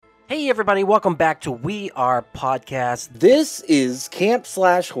Hey everybody, welcome back to We Are Podcast. This is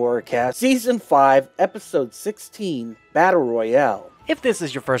Camp/Horrorcast, Season 5, Episode 16, Battle Royale. If this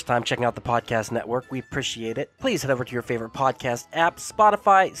is your first time checking out the podcast network, we appreciate it. Please head over to your favorite podcast app,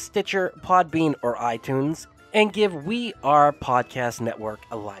 Spotify, Stitcher, Podbean, or iTunes, and give We Are Podcast Network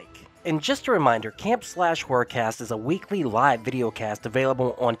a like. And just a reminder, Camp/Horrorcast is a weekly live videocast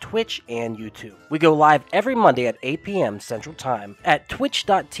available on Twitch and YouTube. We go live every Monday at 8 p.m. Central Time at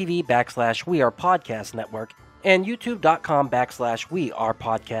twitch.tv/WeArePodcastNetwork and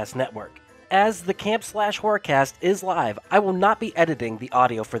youtube.com/WeArePodcastNetwork. As the Camp/Horrorcast is live, I will not be editing the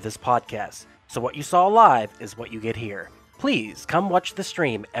audio for this podcast. So what you saw live is what you get here. Please come watch the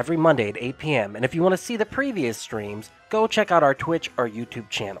stream every Monday at 8 p.m. And if you want to see the previous streams, go check out our Twitch or YouTube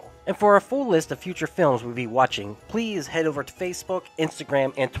channel. And for a full list of future films we'll be watching, please head over to Facebook,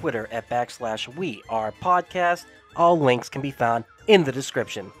 Instagram, and Twitter at /WeArePodcast. All links can be found in the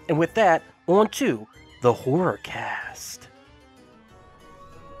description. And with that, on to the Horrorcast.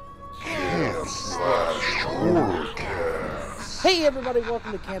 Camp/Horrorcast. Hey everybody,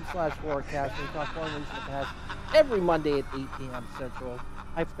 welcome to Camp/Horrorcast. We talk horror movies in the past every Monday at 8 p.m. Central.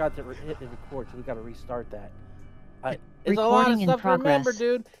 I forgot to hit the record, so we got to restart that. It's a lot of stuff to remember,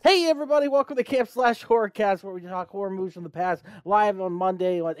 dude. Hey, everybody, welcome to Camp/Horrorcast, where we talk horror movies from the past, live on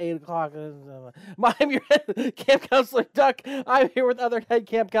Monday at 8 o'clock. I'm your head camp counselor, Duck. I'm here with other head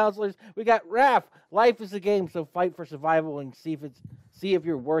camp counselors. We got Raph. Life is a game, so fight for survival and see if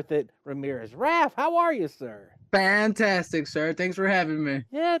you're worth it, Ramirez. Raph, how are you, sir? Fantastic, sir. Thanks for having me.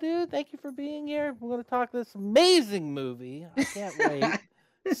 Yeah, dude, thank you for being here. We're going to talk this amazing movie. I can't wait.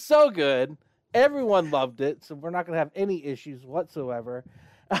 So good. Everyone loved it, so we're not going to have any issues whatsoever.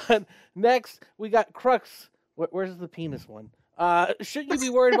 Next, we got Crux. Where's the penis one? Shouldn't you be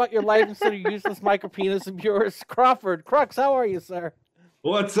worried about your life instead of useless micro penis of yours? Crawford. Crux, how are you, sir?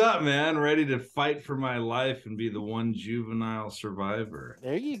 What's up, man? Ready to fight for my life and be the one juvenile survivor.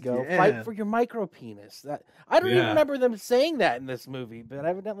 There you go. Yeah. Fight for your micro penis. I don't even remember them saying that in this movie, but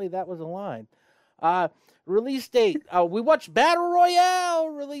evidently that was a line. Release date. We watched Battle Royale.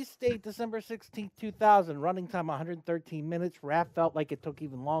 Release date December 16th, 2000. Running time 113 minutes. Raph felt like it took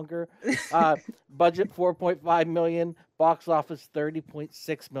even longer. Budget $4.5 million. Box office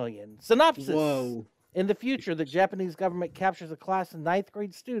 $30.6 million. Synopsis. Whoa. In the future, the Japanese government captures a class of 9th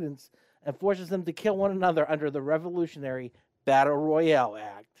grade students and forces them to kill one another under the revolutionary Battle Royale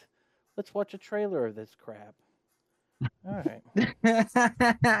Act. Let's watch a trailer of this crap. All right.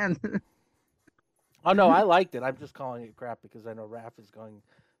 Oh, no, I liked it. I'm just calling it crap because I know Raph is going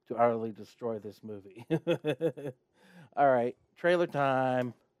to utterly destroy this movie. All right, trailer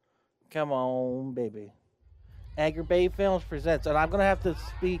time. Come on, baby. Anchor Bay Films presents, and I'm going to have to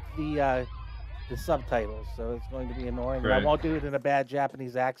speak the subtitles, so it's going to be annoying. Right. I won't do it in a bad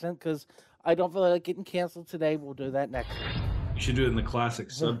Japanese accent because I don't feel like getting canceled today. We'll do that next week. You should do it in the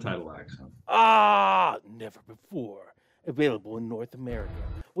classic subtitle accent. Never before. Available in North America,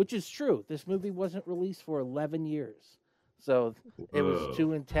 which is true. This movie wasn't released for 11 years, so it was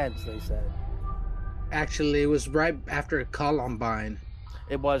too intense, they said. Actually, it was right after Columbine.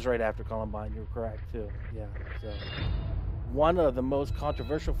 It was right after Columbine. You're correct, too. Yeah, so one of the most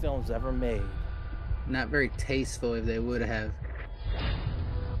controversial films ever made. Not very tasteful if they would have.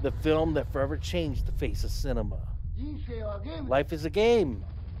 The film that forever changed the face of cinema. Life is a game,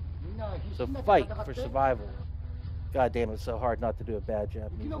 so fight for survival. God damn, it's so hard not to do a bad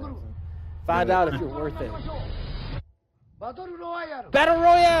Japanese accent. Find out if you're worth it. Battle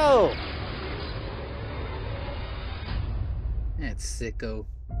Royale! That's sicko.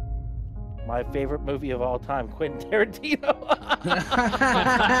 My favorite movie of all time, Quentin Tarantino.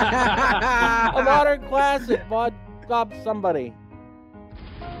 A modern classic, Bob somebody.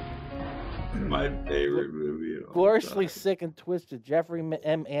 My favorite movie. Gloriously Sick and Twisted, Jeffrey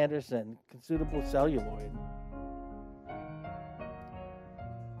M. Anderson, Consumable Celluloid.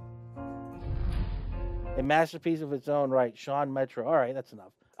 A masterpiece of its own right, Sean Metro. All right, that's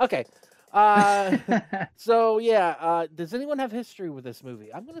enough. Okay. So, yeah, does anyone have history with this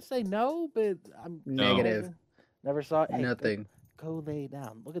movie? I'm going to say no, but I'm negative. Never saw it. Hey, nothing. Go lay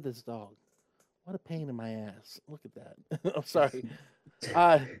down. Look at this dog. What a pain in my ass. Look at that. I'm sorry.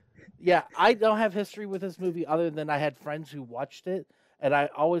 Yeah, I don't have history with this movie other than I had friends who watched it, and I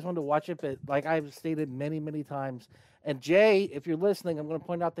always wanted to watch it, but like I've stated many, many times, and Jay, if you're listening, I'm going to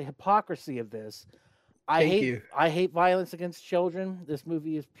point out the hypocrisy of this. I hate violence against children. This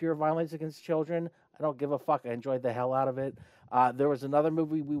movie is pure violence against children. I don't give a fuck. I enjoyed the hell out of it. There was another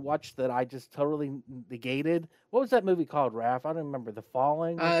movie we watched that I just totally negated. What was that movie called, Raph? I don't remember. The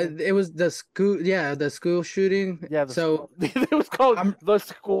Falling? It was the school shooting. Yeah, it was called The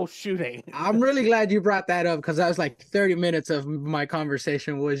School Shooting. I'm really glad you brought that up because that was like 30 minutes of my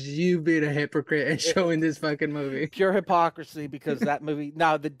conversation was you being a hypocrite and showing this fucking movie. Pure hypocrisy because that movie.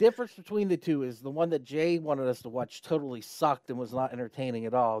 Now, the difference between the two is the one that Jay wanted us to watch totally sucked and was not entertaining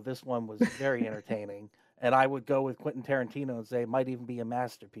at all. This one was very entertaining. And I would go with Quentin Tarantino and say it might even be a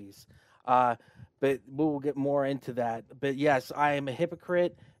masterpiece. But we'll get more into that. But yes, I am a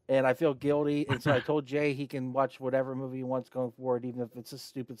hypocrite and I feel guilty. And so I told Jay he can watch whatever movie he wants going forward, even if it's a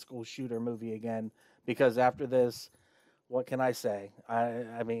stupid school shooter movie again. Because after this, what can I say?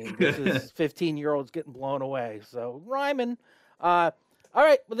 I mean, this is 15-year-olds getting blown away. So rhyming. All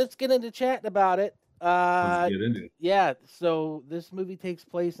right, well, let's get into chatting about it. Let's get into it. Yeah, so this movie takes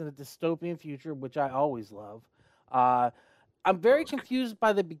place in a dystopian future, which I always love. I'm very confused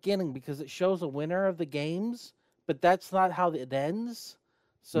by the beginning because it shows a winner of the games, but that's not how it ends.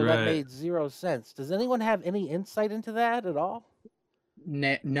 So that made zero sense. Does anyone have any insight into that at all?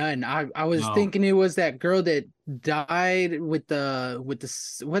 None. I was thinking it was that girl that died with the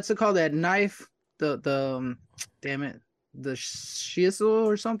what's it called, that knife? The damn it, the chisel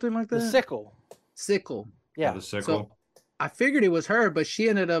or something like that. The sickle. Sickle. Yeah, the sickle. So I figured it was her, but she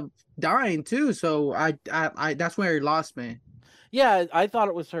ended up dying too. So I that's where he lost me. Yeah, I thought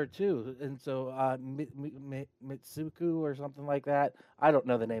it was her too. And so Mitsuku or something like that. I don't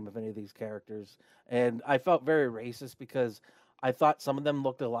know the name of any of these characters, and I felt very racist because I thought some of them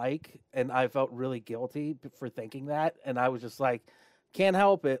looked alike, and I felt really guilty for thinking that. And I was just like, can't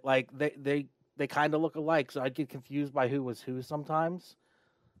help it. Like they kind of look alike, so I'd get confused by who was who sometimes.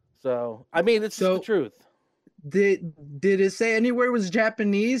 So, I mean, it's just the truth. Did it say anywhere it was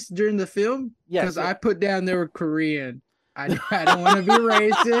Japanese during the film? Yes. Because I put down they were Korean. I don't want to be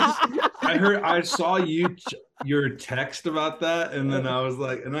racist. I saw your text about that, and then I was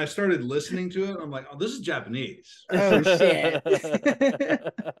like, and I started listening to it. I'm like, oh, this is Japanese. Oh shit.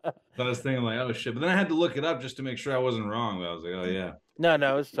 So I was thinking like, oh shit, but then I had to look it up just to make sure I wasn't wrong. But I was like, oh yeah.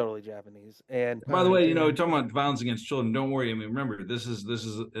 No, it's totally Japanese. And by the way, talking about violence against children, don't worry. I mean, remember, this is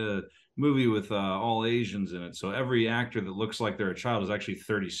a movie with all Asians in it, so every actor that looks like they're a child is actually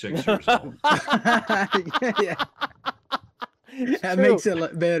 36 years old. Yeah. That makes it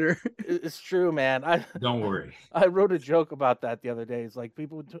look better. It's true, man. Don't worry. I wrote a joke about that the other day. It's like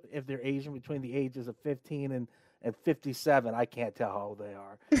people, if they're Asian between the ages of 15 and 57, I can't tell how old they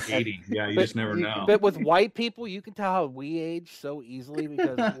are. 80, yeah, you just never know. But with white people, you can tell how we age so easily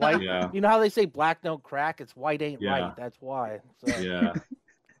because white. Yeah. You know how they say black don't crack? It's white ain't right. That's why. So, yeah.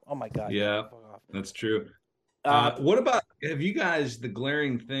 Oh my god. Yeah, that's true. What about, have you guys, the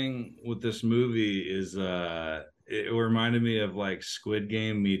glaring thing with this movie is it reminded me of like Squid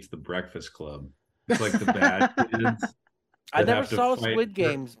Game meets The Breakfast Club. It's like the bad kids. I never saw Squid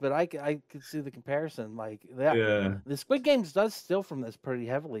Games, but I could see the comparison. Like that, yeah. The Squid Games does steal from this pretty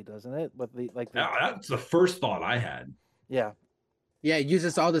heavily, doesn't it? But that's the first thought I had. Yeah. Yeah, it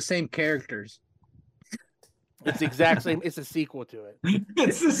uses all the same characters. It's the exact same. It's a sequel to it.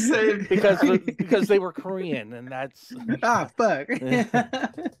 It's the same because they were Korean, and that's fuck.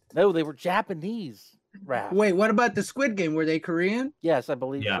 No, they were Japanese. Rap. Wait, what about the Squid Game? Were they Korean? Yes, I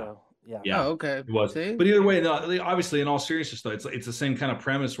believe so. Yeah. Oh, okay. It was. See? But either way, no, obviously, in all seriousness, though, it's the same kind of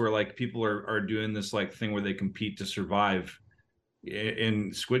premise where like people are doing this like thing where they compete to survive.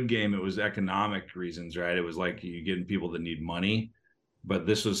 In Squid Game, it was economic reasons, right? It was like you getting people that need money. But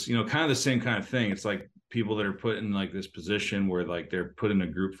this was, kind of the same kind of thing. It's like people that are put in like this position where like they're put in a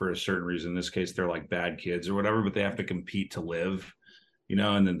group for a certain reason. In this case, they're like bad kids or whatever, but they have to compete to live,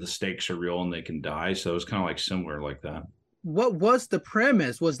 and then the stakes are real and they can die. So it's kind of like similar like that. What was the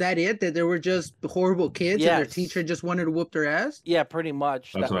premise? Was that it? That they were just horrible kids and their teacher just wanted to whoop their ass? Yeah, pretty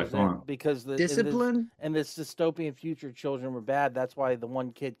much. That's what I thought. Because the discipline and this dystopian future, children were bad. That's why the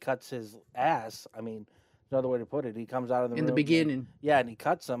one kid cuts his ass. I mean, another way to put it. He comes out of the room in the beginning. And he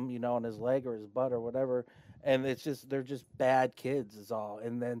cuts him, on his leg or his butt or whatever. And they're just bad kids is all.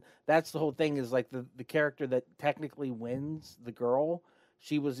 And then that's the whole thing is like the character that technically wins, the girl,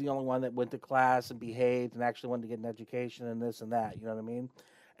 she was the only one that went to class and behaved and actually wanted to get an education and this and that. You know what I mean?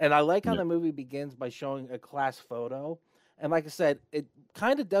 And I like how the movie begins by showing a class photo. And like I said, it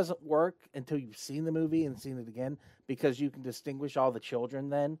kind of doesn't work until you've seen the movie and seen it again because you can distinguish all the children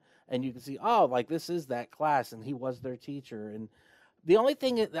then. And you can see, oh, like this is that class and he was their teacher. And the only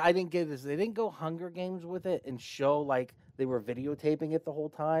thing that I didn't get is they didn't go Hunger Games with it and show like they were videotaping it the whole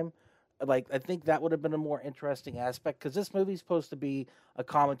time. Like, I think that would have been a more interesting aspect because this movie's supposed to be a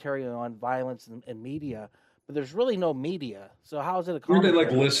commentary on violence and media, but there's really no media. So how is it a Weren't they commentary?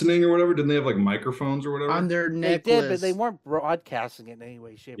 like listening or whatever? Didn't they have like microphones or whatever? On their They did, but they necklace. weren't broadcasting it in any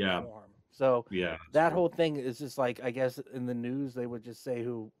way, shape, Yeah. or form. So Yeah, that's that true. whole thing is just like, I guess in the news they would just say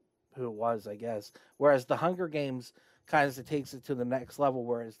who it was, I guess. Whereas the Hunger Games kind of takes it to the next level,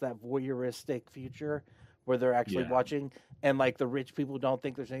 where it's that voyeuristic future where they're actually Yeah. watching, and like the rich people don't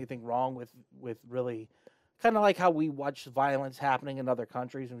think there's anything wrong with really, kind of like how we watch violence happening in other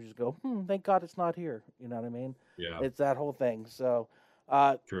countries and we just go, thank God it's not here. You know what I mean? Yeah, It's that whole thing. So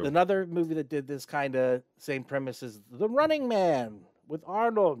true. another movie that did this kind of same premise is The Running Man with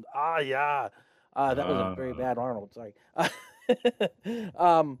Arnold. Ah, yeah. That was a very bad Arnold. Sorry.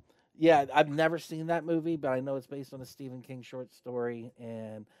 Yeah, I've never seen that movie, but I know it's based on a Stephen King short story,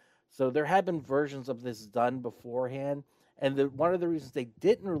 and so there have been versions of this done beforehand. And one of the reasons they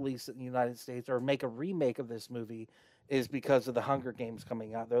didn't release it in the United States or make a remake of this movie is because of the Hunger Games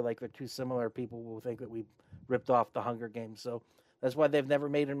coming out. They're too similar. People will think that we ripped off the Hunger Games, so that's why they've never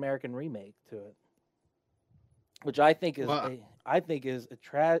made an American remake to it, which I think is Wow.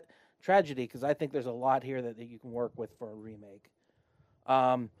 a tragedy because I think there's a lot here that you can work with for a remake.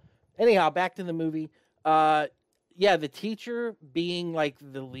 Anyhow, back to the movie. Yeah, the teacher being like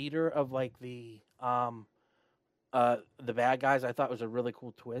the leader of like the bad guys, I thought was a really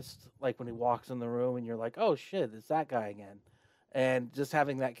cool twist. Like when he walks in the room and you're like, oh shit, it's that guy again, and just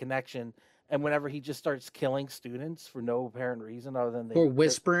having that connection. And whenever he just starts killing students for no apparent reason other than Or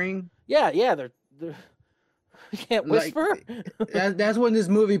whispering. yeah, they're you can't Like whisper. that's when this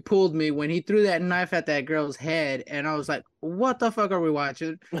movie pulled me, when he threw that knife at that girl's head, and I was like, what the fuck are we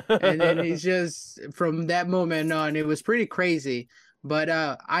watching? And then he's just, from that moment on, it was pretty crazy. But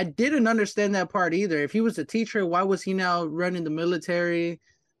I didn't understand that part either. If he was a teacher, why was he now running the military?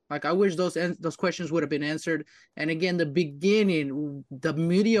 Like, I wish those questions would have been answered. And again, the beginning, the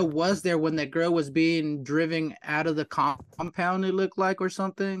media was there when that girl was being driven out of the compound, it looked like, or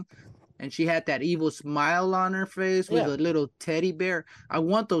something. And she had that evil smile on her face with Yeah. a little teddy bear. I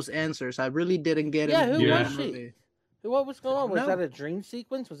want those answers. I really didn't get Yeah, him. who Yeah. was she? What was going on? Was No. that a dream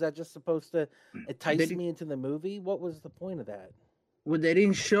sequence? Was that just supposed to entice They- me into the movie? What was the point of that? Well, they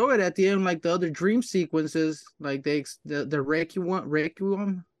didn't show it at the end like the other dream sequences, like the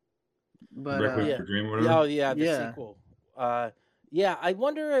Requiem. But Requiem Yeah. for Dream or Yeah, whatever. oh yeah, the Yeah. sequel. Yeah, I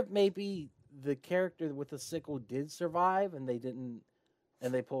wonder if maybe the character with the sickle did survive and they didn't,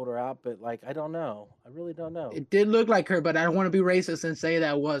 and they pulled her out. But like, I don't know. I really don't know. it did look like her, but I don't want to be racist and say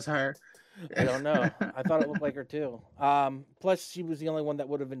that was her. I don't know. I thought it looked like her too. Plus, she was the only one that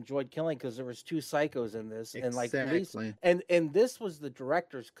would have enjoyed killing because there was two psychos in this, and like at least, Exactly. and this was the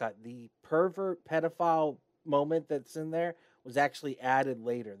director's cut. The pervert pedophile moment that's in there was actually added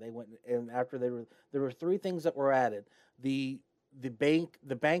later. They went and after there were three things that were added. The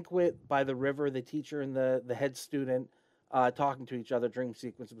banquet by the river, the teacher and the head student talking to each other, dream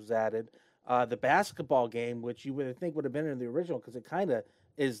sequence was added. The basketball game, which you would think would have been in the original because it kind of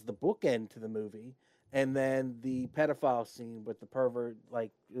is the bookend to the movie, and then the pedophile scene with the pervert like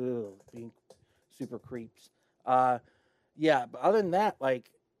being super creeps. Yeah, but other than that,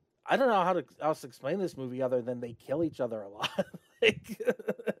 like I don't know how to else explain this movie other than they kill each other a lot. Like,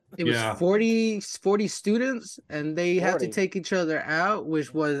 It was Yeah. 40 students, and they have to 40. take each other out,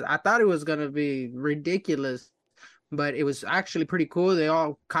 which was, I thought it was going to be ridiculous, but it was actually pretty cool. They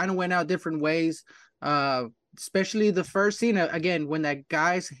all kind of went out different ways. Especially the first scene, again, when that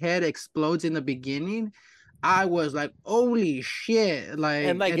guy's head explodes in the beginning, I was like, holy shit. Like,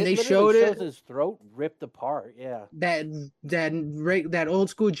 and like and it they literally showed shows it. his throat ripped apart. Yeah. That old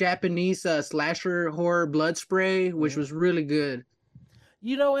school Japanese slasher horror blood spray, which was really good.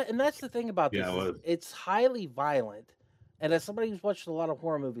 You know what? And that's the thing about this. Yeah, it is was. It's highly violent. And as somebody who's watched a lot of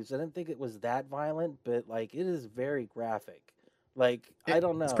horror movies, I didn't think it was that violent, but like it is very graphic. Like, I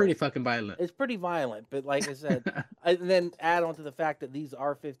don't know. It's pretty fucking violent. It's pretty violent, but like I said, and then add on to the fact that these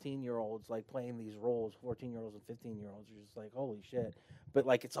are 15-year-olds like playing these roles, 14-year-olds and 15-year-olds. You're just like, holy shit. But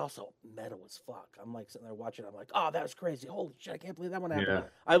like it's also metal as fuck. I'm like sitting there watching, I'm like, oh, that was crazy. Holy shit, I can't believe that one happened. Yeah.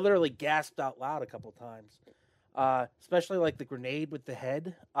 I literally gasped out loud a couple times. Especially like the grenade with the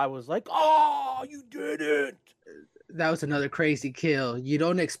head. I was like, oh, you did it. That was another crazy kill. You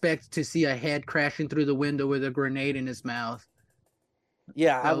don't expect to see a head crashing through the window with a grenade in his mouth.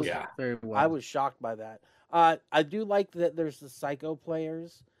 Yeah, That was Yeah. very I well. was shocked by that. I do like that there's the psycho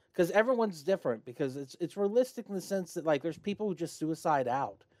players because everyone's different because it's realistic in the sense that like there's people who just suicide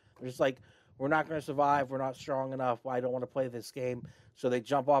out. There's like we're not going to survive. We're not strong enough. I don't want to play this game, so they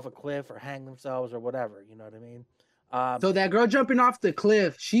jump off a cliff or hang themselves or whatever. You know what I mean? So that girl jumping off the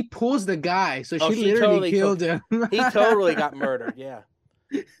cliff, she pulls the guy, so she literally totally killed him. He totally got murdered. Yeah,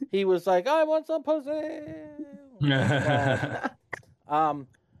 he was like, "I want some pussy."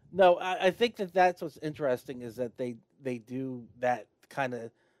 No, I think that's what's interesting is that they do that kind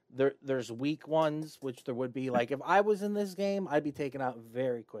of. There's weak ones, which there would be. Like if I was in this game, I'd be taken out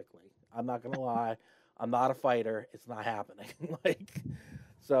very quickly. I'm not gonna lie. I'm not a fighter. It's not happening. Like,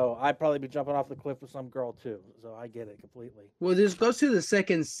 so I'd probably be jumping off the cliff with some girl too. So I get it completely. Well, this goes to the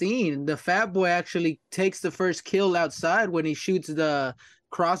second scene. The fat boy actually takes the first kill outside when he shoots the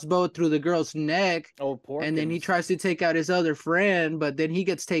crossbow through the girl's neck. Oh, poor. And then he tries to take out his other friend, but then he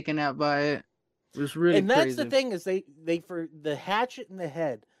gets taken out by it. It was really and that's crazy. the thing is they for the hatchet in the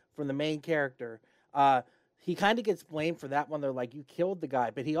head from the main character, he kind of gets blamed for that one. They're like, you killed the guy,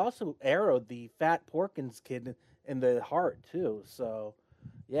 but he also arrowed the fat Porkins kid in the heart too. So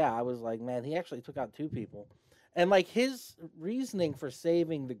yeah, I was like, man, he actually took out two people. And like his reasoning for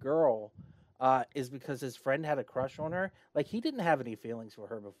saving the girl is because his friend had a crush on her. Like he didn't have any feelings for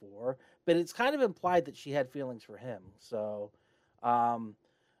her before, but it's kind of implied that she had feelings for him. So, and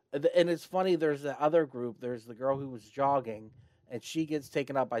it's funny, there's the other group, there's the girl who was jogging, and she gets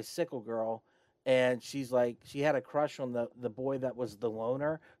taken out by Sickle Girl, and she's like, she had a crush on the boy that was the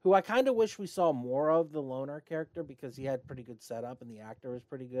loner, who I kind of wish we saw more of the loner character because he had pretty good setup and the actor was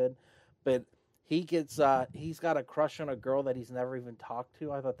pretty good. But he gets, he's got a crush on a girl that he's never even talked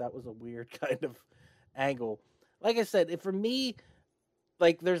to. I thought that was a weird kind of angle. Like I said, for me,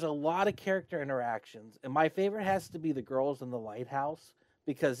 like there's a lot of character interactions, and my favorite has to be the girls in the lighthouse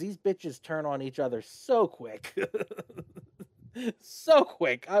because these bitches turn on each other so quick. So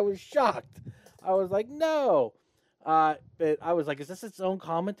quick. I was shocked. I was like, no. But I was like, is this its own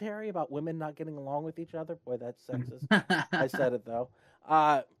commentary about women not getting along with each other? Boy, that's sexist. I said it though.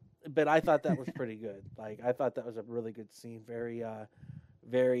 But I thought that was pretty good. Like I thought that was a really good scene. Very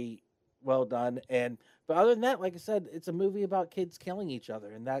very well done. But other than that, like I said, it's a movie about kids killing each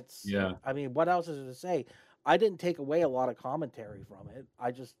other, and that's I mean, what else is there to say? I didn't take away a lot of commentary from it.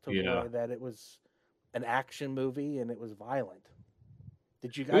 I just took away that it was an action movie and it was violent.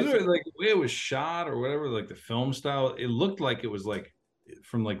 Did you guys like the way it was shot or whatever, like the film style? It looked like it was like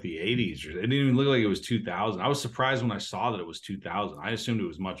from like the 80s. It didn't even look like it was 2000. I was surprised when I saw that it was 2000. I assumed it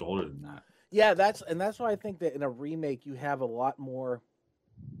was much older than that. Yeah, that's why I think that in a remake you have a lot more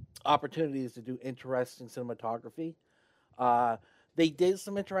opportunities to do interesting cinematography. They did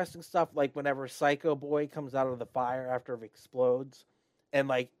some interesting stuff, like whenever Psycho Boy comes out of the fire after it explodes,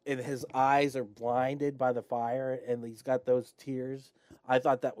 and his eyes are blinded by the fire, and he's got those tears. I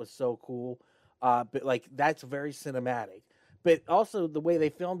thought that was so cool. But like that's very cinematic. But also the way they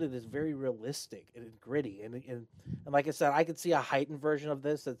filmed it is very realistic and gritty. And like I said, I could see a heightened version of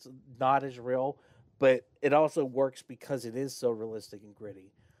this that's not as real, but it also works because it is so realistic and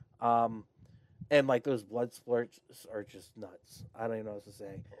gritty. And like those blood splurts are just nuts. I don't even know what to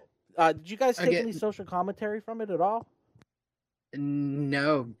say. Did you guys take any social commentary from it at all?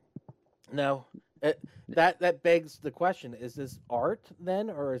 No. That begs the question: is this art then,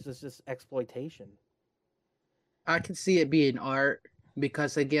 or is this just exploitation? I can see it being art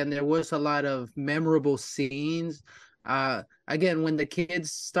because again, there was a lot of memorable scenes. Again, when the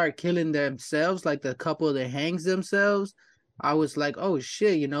kids start killing themselves, like the couple that hangs themselves, I was like, oh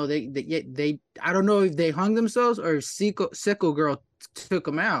shit, you know, they I don't know if they hung themselves or if Sickle Girl took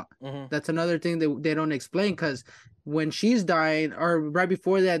them out. Mm-hmm. That's another thing that they don't explain, because when she's dying, or right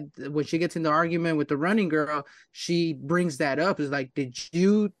before that, when she gets in the argument with the running girl, she brings that up. It's like, did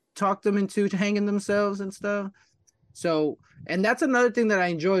you talk them into hanging themselves and stuff? So, and that's another thing that I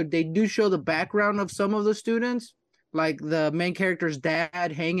enjoyed. They do show the background of some of the students, like the main character's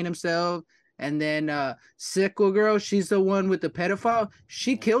dad hanging himself. And then Sickle Girl, she's the one with the pedophile.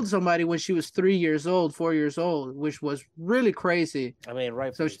 She killed somebody when she was 4 years old, which was really crazy. I mean,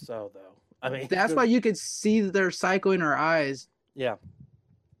 rightfully so, though. I mean, that's why you could see their psycho in her eyes. Yeah.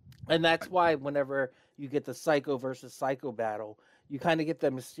 And that's why whenever you get the psycho versus psycho battle, you kind of get the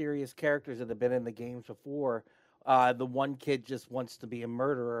mysterious characters that have been in the games before. The one kid just wants to be a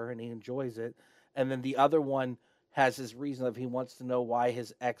murderer and he enjoys it. And then the other one has his reason of he wants to know why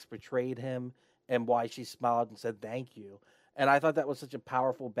his ex betrayed him and why she smiled and said thank you. And I thought that was such a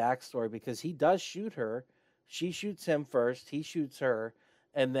powerful backstory because he does shoot her. She shoots him first. He shoots her.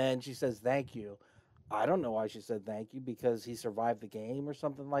 And then she says thank you. I don't know why she said thank you, because he survived the game or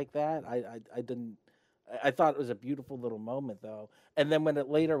something like that. I didn't. I thought it was a beautiful little moment, though. And then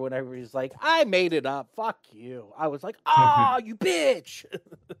whenever he's like, I made it up, fuck you, I was like, ah, you bitch.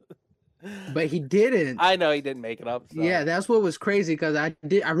 but he didn't. I know he didn't make it up. So. Yeah, that's what was crazy because I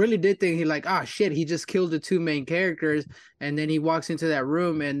really did think he like, oh shit, he just killed the two main characters, and then he walks into that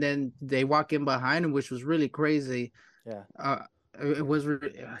room, and then they walk in behind him, which was really crazy. Yeah. It was,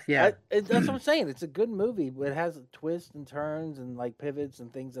 yeah. That's what I'm saying. It's a good movie, but it has twists and turns and like pivots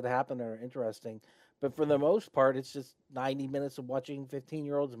and things that happen that are interesting. But for the most part, it's just 90 minutes of watching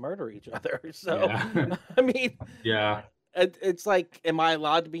 15-year-olds murder each other. So, Yeah. I mean, Yeah. it's like, am I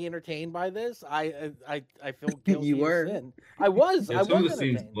allowed to be entertained by this? I feel guilty. You were. Of sin. I was. Yeah, I some was of the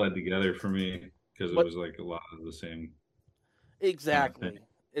scenes entertained. bled together for me because it was like a lot of the same. Exactly. Kind of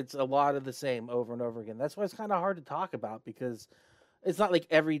It's a lot of the same over and over again. That's why it's kind of hard to talk about because it's not like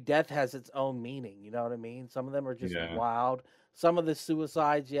every death has its own meaning. You know what I mean? Some of them are just wild. Some of the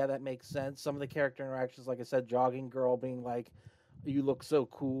suicides, yeah, that makes sense. Some of the character interactions, like I said, Jogging Girl being like, "You look so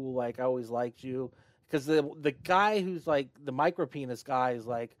cool," like I always liked you. Because the guy who's like the micro penis guy is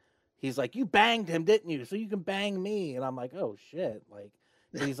like, he's like, "You banged him, didn't you? So you can bang me." And I'm like, "Oh shit!" Like,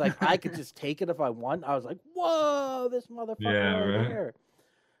 and he's like, "I could just take it if I want." I was like, "Whoa, this motherfucker right here."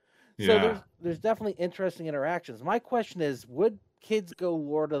 So there's definitely interesting interactions. My question is, would kids go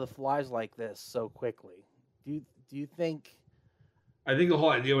Lord of the Flies like this so quickly? Do you think? I think the whole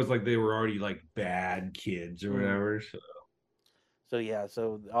idea was like they were already like bad kids or whatever. So yeah,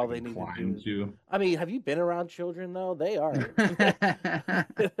 so all they need to do is, I mean, have you been around children though? They are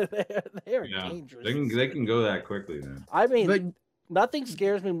they are dangerous. They can go that quickly then. I mean, nothing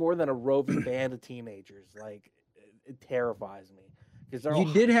scares me more than a roving band of teenagers. Like it terrifies me.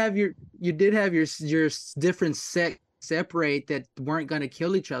 You did have your different sects separate that weren't going to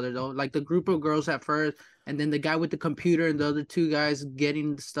kill each other though, like the group of girls at first, and then the guy with the computer and the other two guys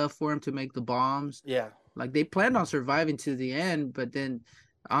getting the stuff for him to make the bombs. Yeah, like they planned on surviving to the end, but then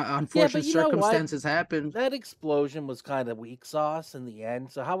unfortunate circumstances happened. That explosion was kind of weak sauce in the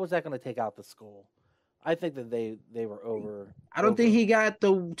end. So how was that going to take out the school? I think that they were over. I don't think he got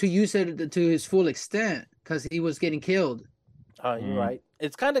to use it to his full extent because he was getting killed. You're right.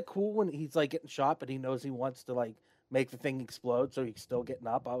 It's kind of cool when he's like getting shot, but he knows he wants to like make the thing explode, so he's still getting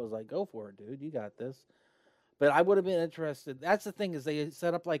up. I was like, go for it, dude. You got this. But I would have been interested. That's the thing is they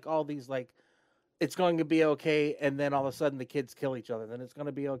set up like all these like, it's going to be okay, and then all of a sudden the kids kill each other. Then it's going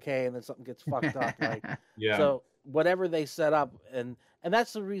to be okay, and then something gets fucked up. Like, So whatever they set up, and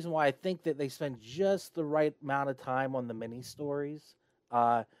that's the reason why I think that they spend just the right amount of time on the mini stories,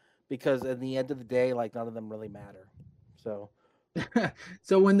 because at the end of the day, like none of them really matter. So.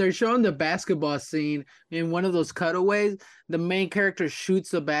 So when they're showing the basketball scene in one of those cutaways, the main character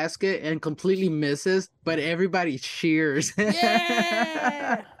shoots the basket and completely misses, but everybody cheers.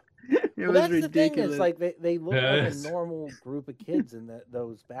 Yeah. Well, that's ridiculous. The thing. It's like they look like a normal group of kids in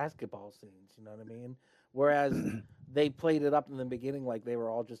those basketball scenes. You know what I mean? Whereas they played it up in the beginning like they were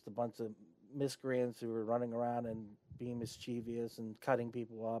all just a bunch of miscreants who were running around and being mischievous and cutting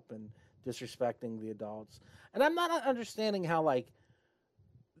people up and disrespecting the adults. And I'm not understanding how, like,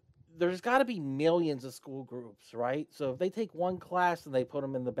 there's got to be millions of school groups, right? So if they take one class and they put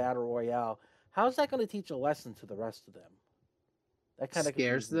them in the Battle Royale, how's that going to teach a lesson to the rest of them? That kind of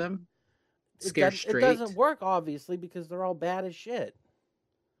scares them. It doesn't work, obviously, because they're all bad as shit.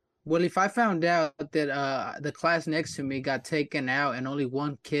 Well, if I found out that the class next to me got taken out and only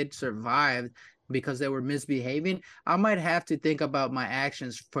one kid survived because they were misbehaving, I might have to think about my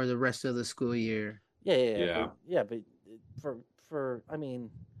actions for the rest of the school year. But for I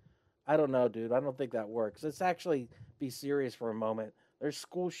mean, I don't know, dude. I don't think that works. Let's actually be serious for a moment. There's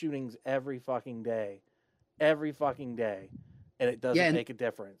school shootings every fucking day, and it doesn't make a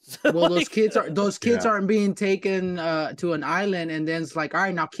difference. Well, those kids aren't being taken to an island, and then it's like, all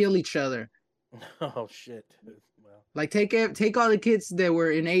right, now kill each other. Oh shit, dude. Like take all the kids that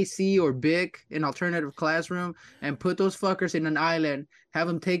were in AC or BIC, an alternative classroom, and put those fuckers in an island, have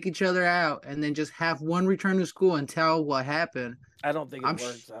them take each other out, and then just have one return to school and tell what happened. I don't think it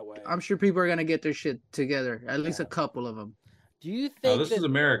works that way. I'm sure people are gonna get their shit together, at least a couple of them. Do you think this is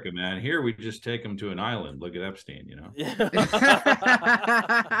America, man? Here we just take them to an island. Look at Epstein, you know.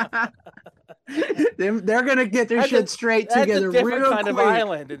 They're gonna get their shit straight together real quick. Different kind of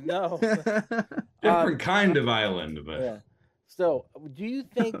island, no. Different kind of island, but yeah. So, do you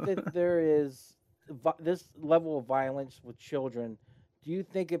think that there is this level of violence with children? Do you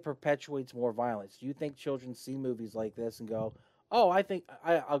think it perpetuates more violence? Do you think children see movies like this and go, "Oh, I think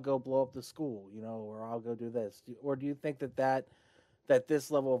I'll go blow up the school," you know, or I'll go do this? Or do you think that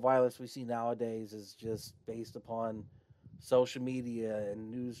this level of violence we see nowadays is just based upon social media and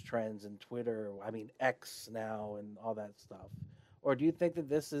news trends and Twitter, I mean X now and all that stuff? Or do you think that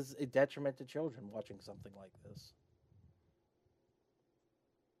this is a detriment to children watching something like this?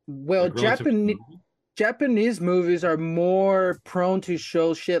 Well, Like relatively Japanese movies are more prone to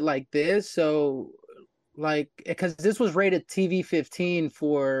show shit like this. So, like, because this was rated TV-15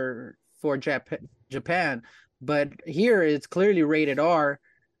 for Japan, but here it's clearly rated R.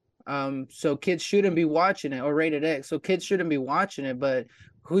 So kids shouldn't be watching it, or rated X. So kids shouldn't be watching it. But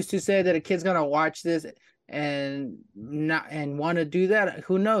who's to say that a kid's gonna watch this and not and want to do that?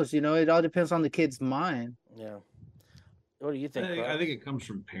 Who knows? You know, it all depends on the kid's mind. Yeah. What do you think? I think it comes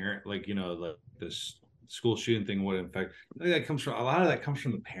from parent, like, you know, this school shooting thing would in fact, I think that comes from a lot of that comes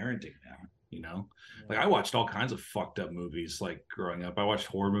from the parenting now, you know. Like I watched all kinds of fucked up movies like growing up. I watched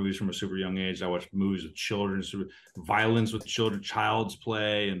horror movies from a super young age. I watched movies with children, violence with children, child's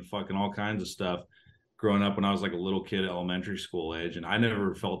play, and fucking all kinds of stuff growing up when I was like a little kid at elementary school age. And I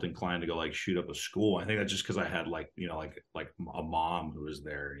never felt inclined to go like shoot up a school. I think that's just because I had like, you know, like a mom who was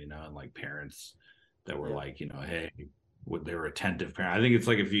there, you know, and like parents that were like, you know, hey, they were attentive parent. I think it's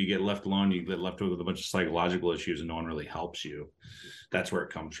like if you get left alone, you get left with a bunch of psychological issues and no one really helps you. That's where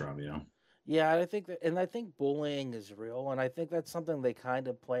it comes from, you know. Yeah, I think that, and I think bullying is real, and I think that's something they kind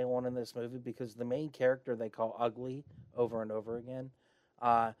of play on in this movie because the main character they call ugly over and over again,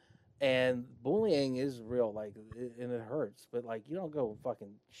 uh, and bullying is real, like, and it hurts. But like, you don't go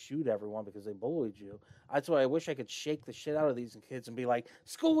fucking shoot everyone because they bullied you. That's why I wish I could shake the shit out of these kids and be like,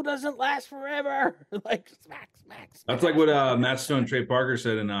 school doesn't last forever, like smack, smack, smack. That's like what Matt Stone and Trey Parker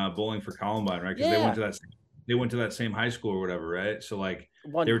said in Bowling for Columbine, right? Because they went to that same high school or whatever, right? So like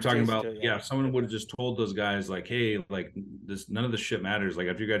they were talking about, if someone would have just told those guys like, hey, like this, none of this shit matters. Like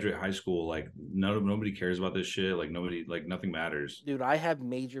after you graduate high school, like nobody cares about this shit. Like nobody, like nothing matters. Dude, I have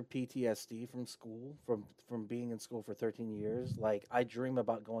major PTSD from school, from being in school for 13 years. Like I dream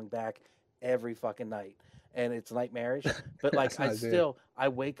about going back every fucking night, and it's nightmarish. But like I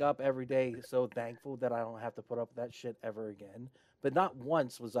wake up every day so thankful that I don't have to put up with that shit ever again. But not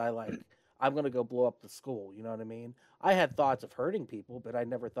once was I like, I'm gonna go blow up the school. You know what I mean? I had thoughts of hurting people, but I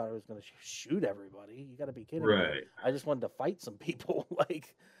never thought I was gonna shoot everybody. You got to be kidding me. I just wanted to fight some people.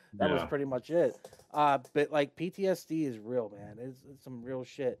 Like that was pretty much it. But like PTSD is real, man. It's some real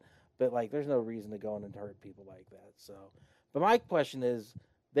shit. But like, there's no reason to go in and hurt people like that. So, but my question is,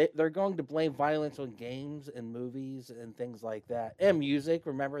 they're going to blame violence on games and movies and things like that, and music.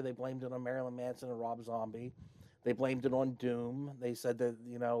 Remember, they blamed it on Marilyn Manson and Rob Zombie. They blamed it on Doom. They said that,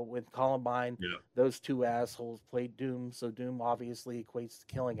 you know, with Columbine, those two assholes played Doom, so Doom obviously equates to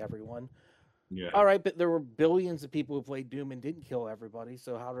killing everyone. Yeah. All right, but there were billions of people who played Doom and didn't kill everybody,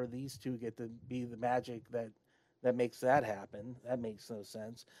 so how do these two get to be the magic that makes that happen? That makes no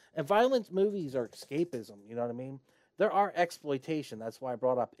sense. And violent movies are escapism, you know what I mean? There are exploitation. That's why I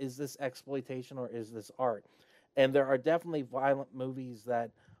brought up, is this exploitation or is this art? And there are definitely violent movies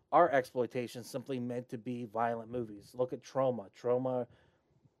that are exploitation, simply meant to be violent movies. Look at Trauma. Trauma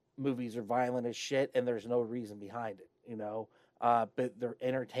movies are violent as shit, and there's no reason behind it, you know. But they're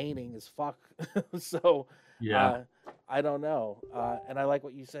entertaining as fuck. So, I don't know. And I like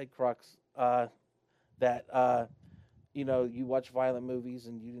what you said, Crux. That you know, you watch violent movies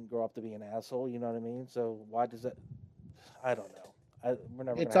and you didn't grow up to be an asshole. You know what I mean? So why does that? I don't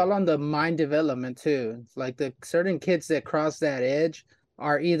know. It's all on the mind development too. Like the certain kids that cross that edge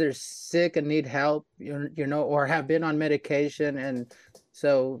are either sick and need help, you know, or have been on medication, and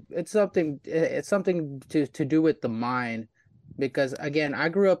so it's something to do with the mind. Because again, I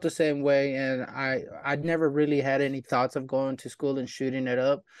grew up the same way, and I'd never really had any thoughts of going to school and shooting it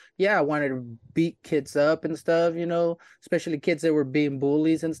up. Yeah, I wanted to beat kids up and stuff, you know, especially kids that were being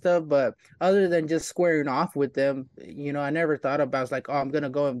bullies and stuff. But other than just squaring off with them, you know, I never thought about, like, oh, I'm gonna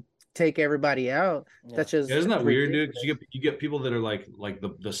go and take everybody out. That's just isn't that weird, dude? Because you get people that are like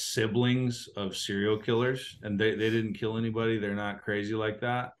the siblings of serial killers, and they didn't kill anybody. They're not crazy like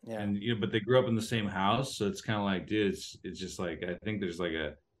that, and you know, but they grew up in the same house, so it's kind of like, dude, it's just like, I think there's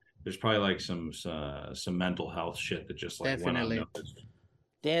probably like some mental health shit that just like definitely went unnoticed.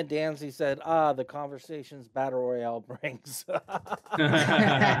 Dan Danzy said, the conversations Battle Royale brings. What's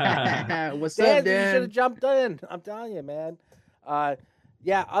up, Dan? You should have jumped in. I'm telling you, man.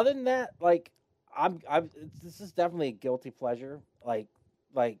 Yeah, other than that, like, this is definitely a guilty pleasure. Like,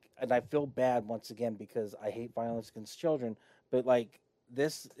 and I feel bad once again because I hate violence against children. But like,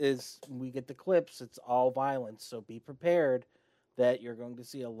 this is, we get the clips. It's all violence, so be prepared that you're going to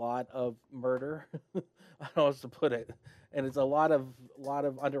see a lot of murder. I don't know how else to put it, and it's a lot of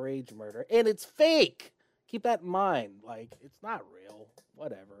underage murder, and it's fake. Keep that in mind. Like, it's not real.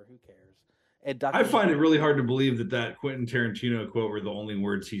 Whatever. Who cares? I find it really hard to believe that Quentin Tarantino quote were the only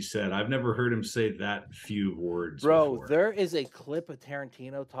words he said. I've never heard him say that few words. Bro, there is a clip of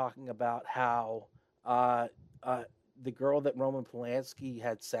Tarantino talking about how the girl that Roman Polanski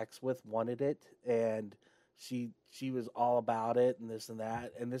had sex with wanted it, and she was all about it and this and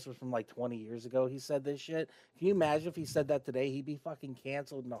that. And this was from like 20 years ago. He said this shit. Can you imagine if he said that today? He'd be fucking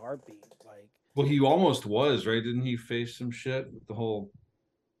canceled in a heartbeat. Like, well, he almost was, right? Didn't he face some shit with the whole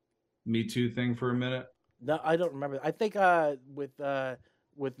Me Too thing for a minute? no, I don't remember. I think with the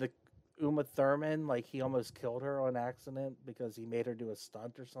Uma Thurman, like he almost killed her on accident because he made her do a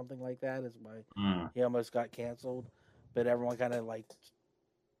stunt or something like that. Is why he almost got canceled. But everyone kind of like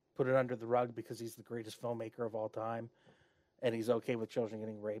put it under the rug because he's the greatest filmmaker of all time, and he's okay with children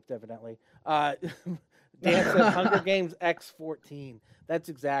getting raped, evidently. Dan said Hunger Games X14. That's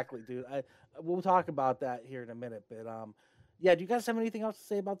exactly, dude. We'll talk about that here in a minute, but yeah. Do you guys have anything else to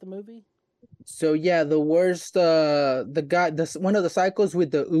say about the movie? So yeah, the worst. The guy, one of the psychos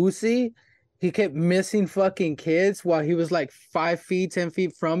with the Uzi, he kept missing fucking kids while he was like 5 feet, 10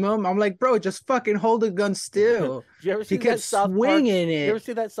 feet from him. I'm like, bro, just fucking hold the gun still. Did you ever see He kept that South swinging Park, it. You ever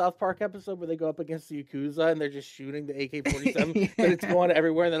see that South Park episode where they go up against the Yakuza and they're just shooting the AK-47, Yeah. but it's going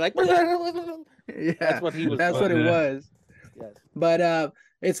everywhere and they're like, Yeah, that's what he was. That's what it was. Yes. But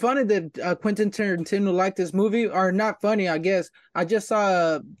it's funny that Quentin Tarantino liked this movie, or not funny, I guess. I just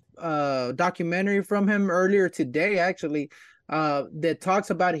saw a documentary from him earlier today, actually, that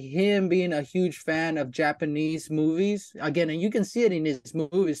talks about him being a huge fan of Japanese movies. Again, and you can see it in his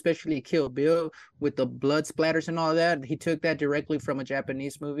movie, especially Kill Bill with the blood splatters and all that. He took that directly from a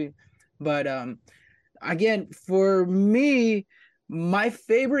Japanese movie. But again, for me, my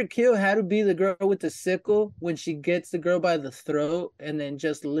favorite kill had to be the girl with the sickle when she gets the girl by the throat and then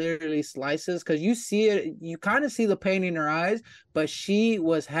just literally slices, because you see it, you kind of see the pain in her eyes, but she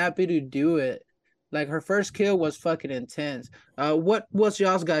was happy to do it. Like, her first kill was fucking intense. What was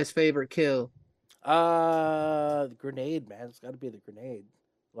y'all's guys' favorite kill? The grenade, man. It's got to be the grenade.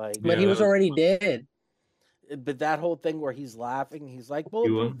 Like, But he was already dead. But that whole thing where he's laughing, he's like,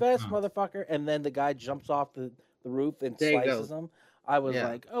 bulletproof vest, motherfucker, and then the guy jumps off the roof and slices him. I was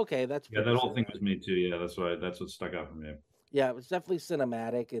like, okay, that's that whole thing was me too. Yeah, that's what stuck out for me. Yeah, it was definitely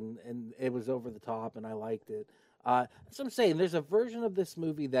cinematic and it was over the top, and I liked it. That's what I'm saying. There's a version of this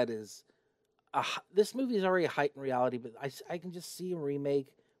movie that is, this movie is already a heightened reality, but I can just see a remake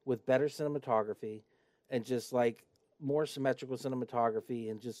with better cinematography and just like more symmetrical cinematography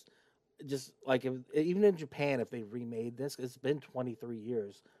and just like even in Japan, if they remade this, it's been 23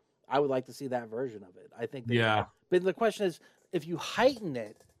 years. I would like to see that version of it. I think. But the question is, if you heighten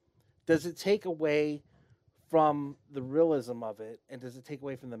it, does it take away from the realism of it, and does it take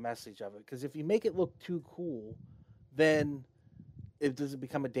away from the message of it? Because if you make it look too cool, then does it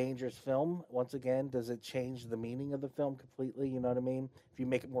become a dangerous film? Once again, does it change the meaning of the film completely? You know what I mean? If you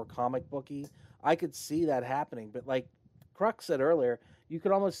make it more comic booky, I could see that happening. But like Crux said earlier, you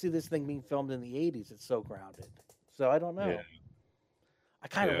could almost see this thing being filmed in the 80s. It's so grounded. So I don't know. Yeah. I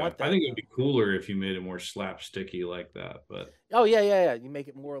kind of want that. I think it'd be cooler if you made it more slapsticky like that. But you make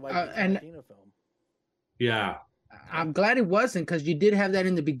it more like a Tarantino film. Yeah, I'm glad it wasn't, because you did have that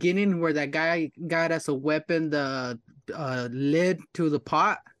in the beginning where that guy got as a weapon the lid to the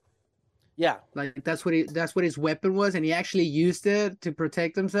pot. Yeah, like that's what his weapon was, and he actually used it to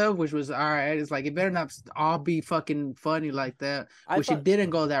protect himself, which was all right. It's like, it better not all be fucking funny like that. It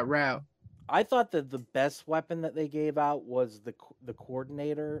didn't go that route. I thought that the best weapon that they gave out was the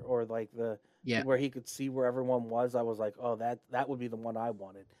coordinator, or like where he could see where everyone was. I was like, oh, that would be the one I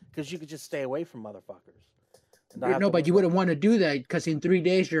wanted, because you could just stay away from motherfuckers. No, but you wouldn't want to do that, because in 3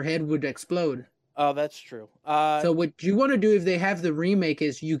 days your head would explode. Oh, that's true. So what you want to do if they have the remake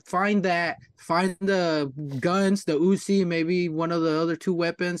is you find the guns, the Uzi, maybe one of the other 2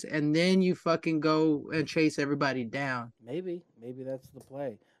 weapons, and then you fucking go and chase everybody down. Maybe that's the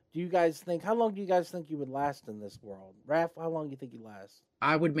play. How long do you guys think you would last in this world? Raph, how long do you think you last?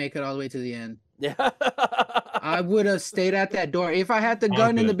 I would make it all the way to the end. Yeah. I would have stayed at that door. If I had the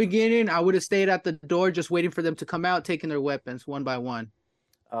gun in the beginning, I would have stayed at the door just waiting for them to come out, taking their weapons one by one.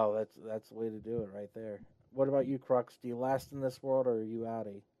 Oh, that's the way to do it right there. What about you, Crux? Do you last in this world, or are you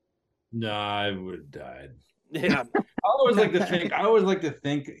outie? No, I would have died. Yeah. I always like to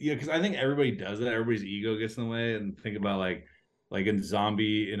think, because I think everybody does that. Everybody's ego gets in the way, and think about like in a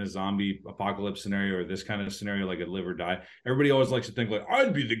zombie apocalypse scenario, or this kind of scenario, like a live or die. Everybody always likes to think like,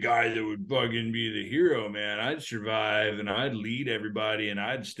 I'd be the guy that would fucking be the hero, man. I'd survive and I'd lead everybody and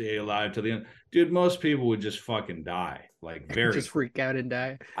I'd stay alive till the end. Dude, most people would just fucking die. Like just freak out and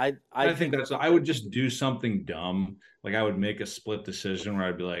die. I think I would just do something dumb. Like I would make a split decision where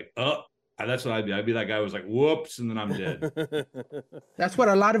I'd be like, oh, that's what I'd be. I'd be that guy who was like, whoops, and then I'm dead. That's what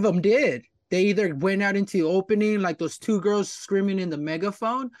a lot of them did. they either went out into the opening, like those two girls screaming in the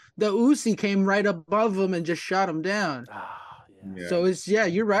megaphone. The Uzi came right above them and just shot them down. Yeah. So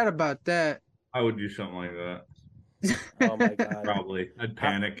you're right about that. I would do something like that. Oh my god. Probably. I'd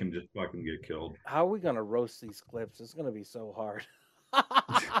panic and just fucking get killed. How are we gonna roast these clips? It's gonna be so hard.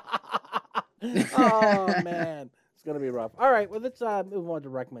 Oh man, it's gonna be rough. All right, well let's move on to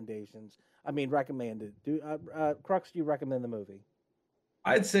recommendations. I mean, recommended. Crux, do you recommend the movie?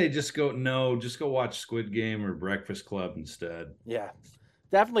 I'd say just go watch Squid Game or Breakfast Club instead. Yeah,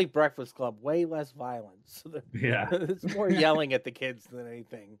 definitely Breakfast Club. Way less violence. Yeah, it's more yelling at the kids than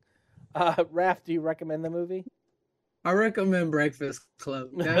anything. Raph, do you recommend the movie? I recommend Breakfast Club.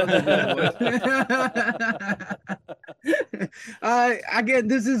 Again,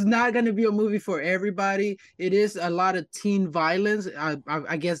 this is not going to be a movie for everybody. It is a lot of teen violence.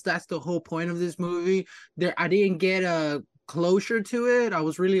 I guess that's the whole point of this movie. I didn't get a closure to it. I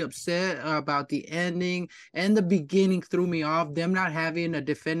was really upset about the ending, and the beginning threw me off. Them not having a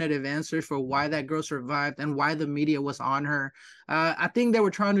definitive answer for why that girl survived and why the media was on her. I think they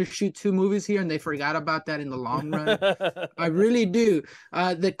were trying to shoot two movies here and they forgot about that in the long run. I really do.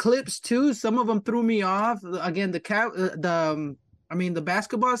 The clips too, some of them threw me off. Again, the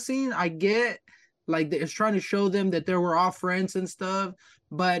basketball scene, I get, like, it's trying to show them that they were all friends and stuff.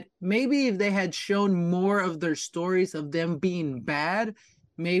 But maybe if they had shown more of their stories of them being bad,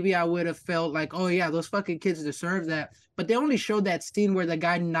 maybe I would have felt like, oh yeah, those fucking kids deserve that. But they only showed that scene where the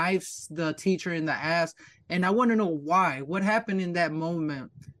guy knifes the teacher in the ass. And I want to know why. What happened in that moment?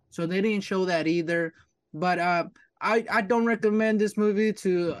 So they didn't show that either. But I don't recommend this movie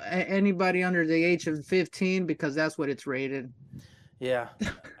to anybody under the age of 15 because that's what it's rated. Yeah.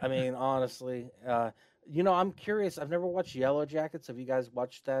 I mean, honestly, I'm curious. I've never watched Yellow Jackets. Have you guys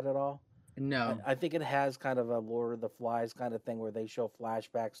watched that at all? No. I think it has kind of a Lord of the Flies kind of thing where they show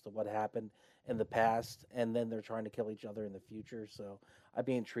flashbacks to what happened in the past, and then they're trying to kill each other in the future. So I'd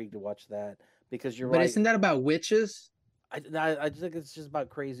be intrigued to watch that because you're right. But isn't that about witches? I think it's just about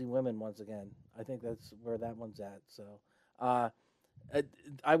crazy women once again. I think that's where that one's at. So I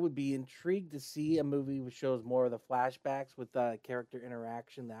would be intrigued to see a movie which shows more of the flashbacks with character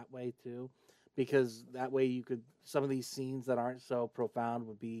interaction that way too. Because that way you could, some of these scenes that aren't so profound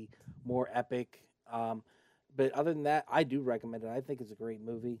would be more epic. But other than that, I do recommend it. I think it's a great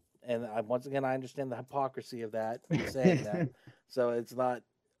movie. And once again, I understand the hypocrisy of that, saying that. So it's not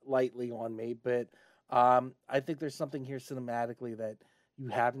lightly on me. But I think there's something here cinematically that you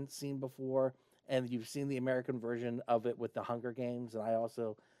haven't seen before. And you've seen the American version of it with the Hunger Games. And I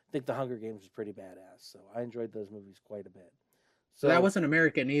also think the Hunger Games is pretty badass. So I enjoyed those movies quite a bit. So that wasn't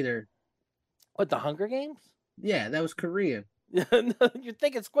American either. What, the Hunger Games? Yeah, that was Korean. You're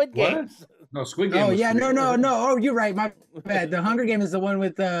thinking Squid Games. What? No, Squid Game. Oh, yeah, no. Oh, you're right. My bad. The Hunger Game is the one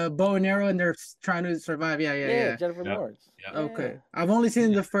with the bow and arrow and they're trying to survive. Yeah. Jennifer Lawrence. Yeah. Okay. I've only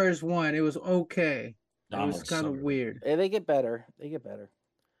seen the first one. It was okay. It was kind of weird. Yeah, they get better.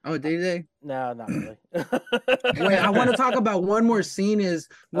 Oh, did they? No, not really. Wait, I want to talk about one more scene is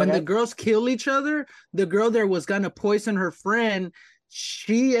when the girls kill each other, the girl there was going to poison her friend.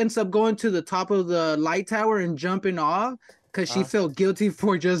 She ends up going to the top of the light tower and jumping off because she felt guilty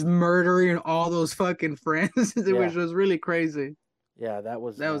for just murdering all those fucking friends, which was really crazy. Yeah, that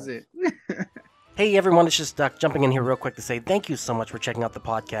was it. Hey everyone, it's just Duck jumping in here real quick to say thank you so much for checking out the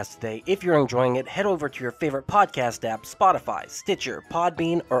podcast today. If you're enjoying it, head over to your favorite podcast app, Spotify, Stitcher,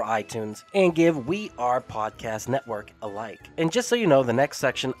 Podbean, or iTunes, and give We Are Podcast Network a like. And just so you know, the next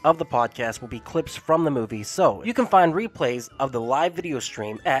section of the podcast will be clips from the movie, so you can find replays of the live video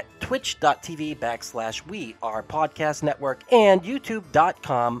stream at twitch.tv/We Are Podcast Network and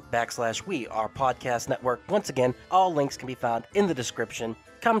youtube.com/We Are Podcast Network. Once again, all links can be found in the description.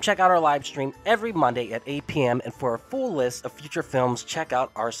 Come check out our live stream every Monday at 8 p.m. And for a full list of future films, check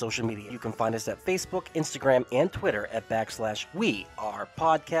out our social media. You can find us at Facebook, Instagram, and Twitter at /We Are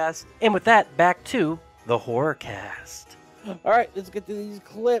Podcast. And with that, back to the Horrorcast. All right, let's get to these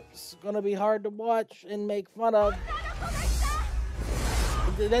clips. Gonna be hard to watch and make fun of.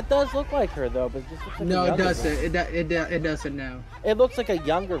 That does look like her though, but it just looks like no, it doesn't. It doesn't now. It looks like a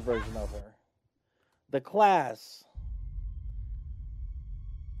younger version of her. The Class.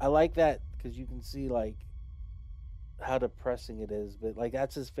 I like that because you can see like how depressing it is, but like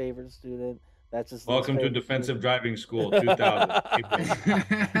that's his favorite student. That's his. Welcome to Defensive Driving School 2000.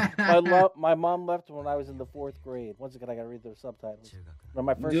 My mom left when I was in the 4th grade. Once again, I got to read the subtitles. On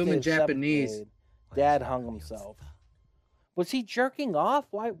my first Do them day in of 7th Japanese. grade, Dad hung himself. Was he jerking off?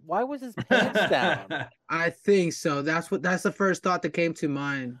 Why was his pants down? I think so. That's the first thought that came to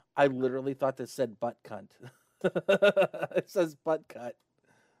mind. I literally thought this said butt cunt. It says butt cut.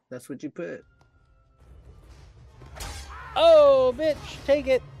 That's what you put. Oh, bitch, take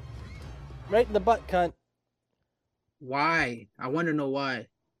it. Right in the butt, cunt. Why? I want to know why.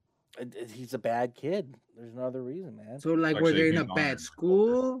 He's a bad kid. There's no other reason, man. So, like, were they in a bad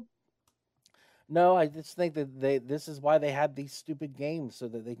school? No, I just think that this is why they had these stupid games, so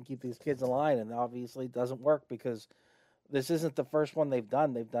that they can keep these kids in line, and obviously it doesn't work because this isn't the first one they've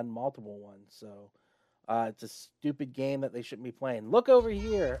done. They've done multiple ones, so it's a stupid game that they shouldn't be playing. Look over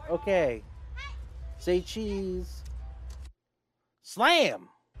here. Okay. Say cheese. Slam.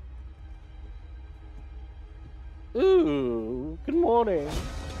 Ooh, good morning.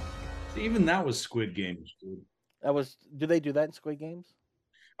 Even that was Squid Games, dude. That was. Do they do that in Squid Games?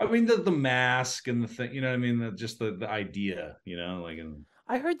 I mean, the mask and the thing, you know what I mean? The idea, you know, like.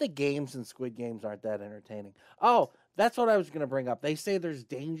 I heard the games in Squid Games aren't that entertaining. Oh, that's what I was going to bring up. They say there's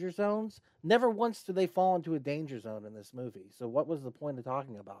danger zones. Never once do they fall into a danger zone in this movie. So what was the point of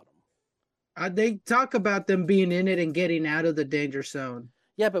talking about them? They talk about them being in it and getting out of the danger zone.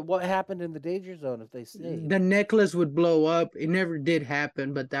 Yeah, but what happened in the danger zone if they stayed? The necklace would blow up. It never did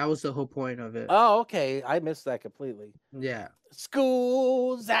happen, but that was the whole point of it. Oh, okay. I missed that completely. Yeah.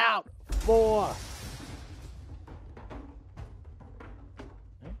 School's out for...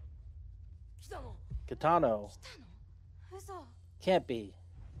 Kitano. Can't be.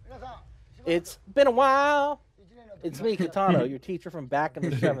 It's been a while. It's me, Kitano, your teacher from back in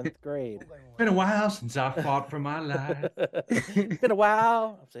the 7th grade. Been a while since I fought for my life. Been a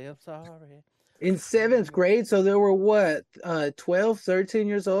while. I'm saying I'm sorry. In 7th grade, so there were what, 12, 13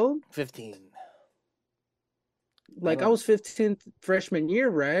 years old? 15. Like I was 15 freshman year,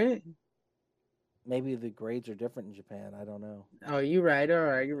 right? Maybe the grades are different in Japan. I don't know. Oh, you're right. All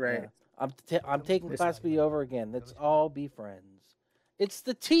right, you're right. Yeah. I'm taking Class B over again. Let's all be friends. It's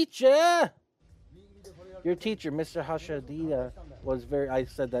the teacher. Your teacher, Mr. Hashadida, was very... I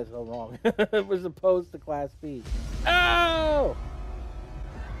said that so wrong. It was opposed to Class B. Oh!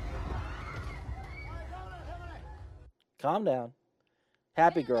 Calm down.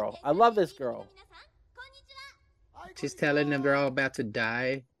 Happy girl. I love this girl. She's telling them they're all about to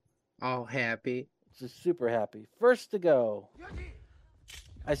die. All happy. She's super happy. First to go.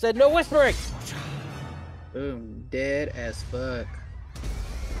 I said no whispering! Boom. Dead as fuck.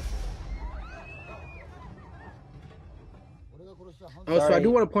 Oh, so I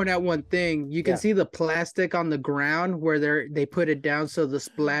do want to point out one thing. You can see the plastic on the ground where they put it down so the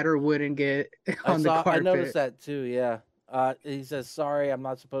splatter wouldn't get on the carpet. I noticed that too, yeah. He says, sorry, I'm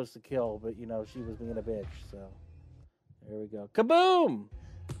not supposed to kill, but, you know, she was being a bitch, so. There we go. Kaboom!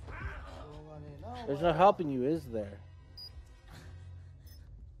 There's no helping you, is there?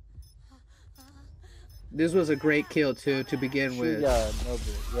 This was a great kill, too, to begin with.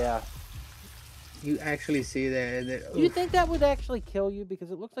 Yeah. You actually see that. Do you think that would actually kill you? Because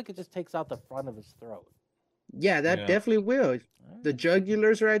it looks like it just takes out the front of his throat. Yeah, that definitely will. Right. The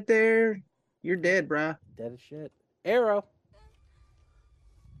jugulars right there. You're dead, bruh. Dead as shit. Arrow.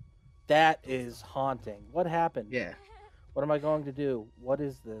 That is haunting. What happened? Yeah. What am I going to do? What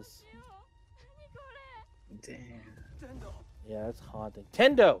is this? Damn. Yeah, it's haunting.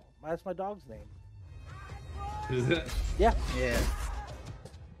 Tendo. That's my dog's name. Is it? Yeah. Yeah.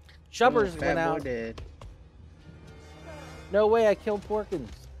 Chubbers went out. Dead. No way, I killed Porkins.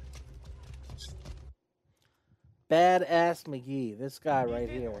 Badass McGee. This guy right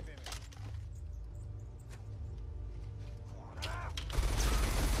here.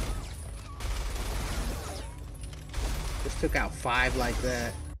 Just took out 5 like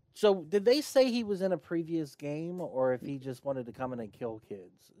that. So, did they say he was in a previous game, or if he just wanted to come in and kill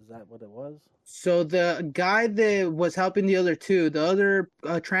kids? Is that what it was? So, the guy that was helping the other two, the other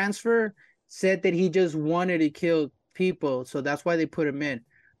transfer, said that he just wanted to kill people, so that's why they put him in.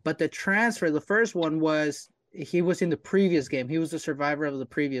 But the transfer, the first one was, he was in the previous game. He was the survivor of the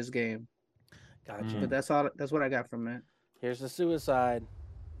previous game. Gotcha. But that's what I got from it. Here's the suicide.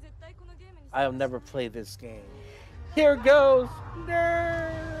 I'll never play this game. Here goes.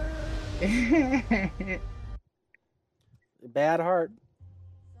 Bad heart.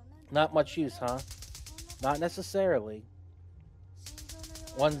 Not much use, huh? Not necessarily.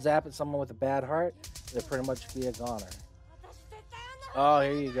 One zap at someone with a bad heart, they'll pretty much be a goner. Oh,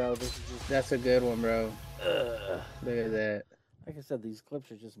 here you go. This is just... That's a good one, bro. Look at that. Like I said, these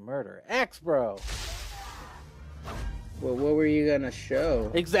clips are just murder. X, bro. Well, what were you gonna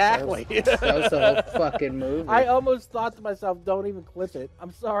show? Exactly. That was the whole fucking movie. I almost thought to myself, don't even clip it.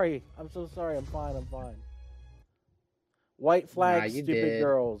 I'm sorry. I'm so sorry. I'm fine. I'm fine. White flag, stupid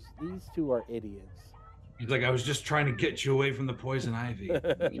girls. These two are idiots. He's like, I was just trying to get you away from the poison ivy.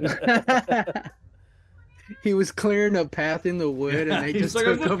 He was clearing a path in the wood, and they He's just like,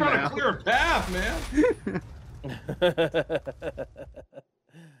 I'm took just him trying to out. clear a path, man.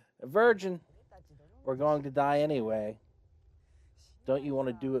 A virgin. We're going to die anyway. Don't you want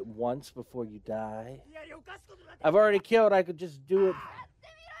to do it once before you die? I've already killed. I could just do it.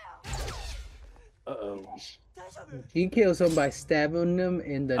 Uh-oh. He killed somebody by stabbing them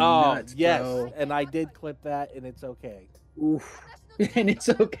in the Oh, nuts, yes. bro. And I did clip that, and it's okay. Oof. And it's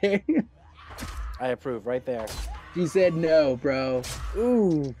okay. I approve right there. She said no, bro.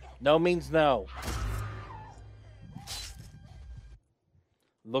 Ooh. No means no.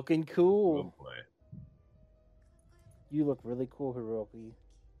 Looking cool. Oh, boy. You look really cool, Hiroki.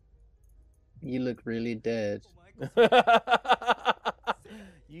 You look really dead.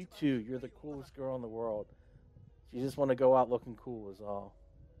 You too. You're the coolest girl in the world. You just want to go out looking cool is all.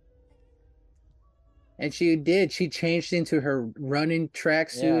 And she did. She changed into her running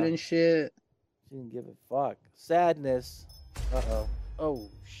tracksuit and shit. She didn't give a fuck. Sadness. Uh-oh. Oh,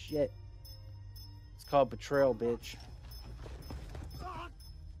 shit. It's called betrayal, bitch.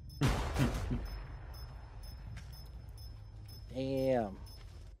 Damn.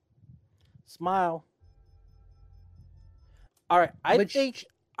 Smile. All right. I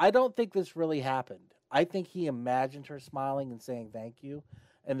don't think this really happened. I think he imagined her smiling and saying thank you.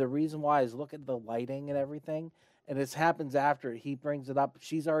 And the reason why is look at the lighting and everything. And this happens after he brings it up.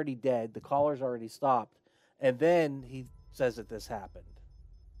 She's already dead. The caller's already stopped. And then he says that this happened.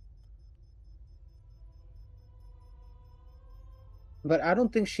 But I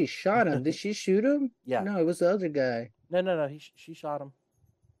don't think she shot him. Did she shoot him? Yeah. No, it was the other guy. No. She shot him.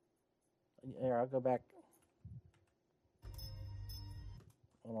 Here, I'll go back.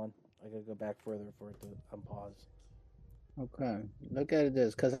 Hold on. I gotta go back further for it to unpause. Okay. Look at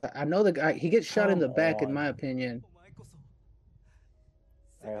this. Because I know the guy, he gets shot in the back, in my opinion.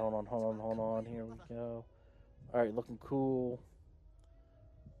 All right, hold on. Here we go. All right, looking cool.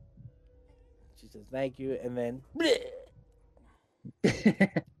 She says thank you, and then...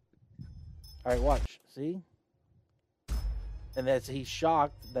 All right, watch. See? And he's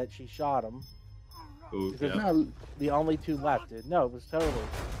shocked that she shot him. Ooh, Because yeah. no, the only two left, dude. No, it was totally.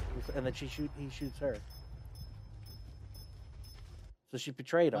 And then he shoots her. So she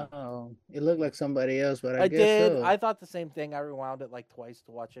betrayed him. Oh, it looked like somebody else, but I guess did. so. I thought the same thing. I rewound it like twice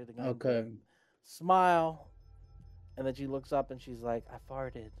to watch it again. Okay. Smile. And then she looks up and she's like, I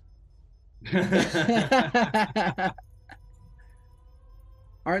farted.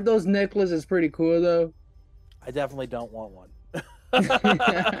 Aren't those necklaces pretty cool, though? I definitely don't want one.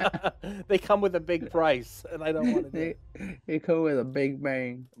 They come with a big price, and I don't want to. They come with a big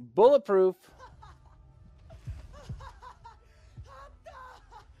bang. Bulletproof.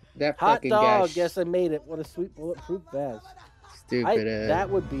 That Hot fucking dog. guy. Guess I made it. What a sweet bulletproof vest. Stupid ass. That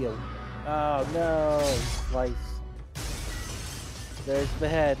would be a... Oh, no. Slice. There's the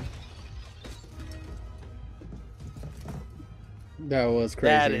head. That was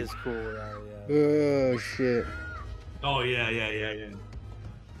crazy. That is cool. Yeah. Oh, shit. Oh, yeah.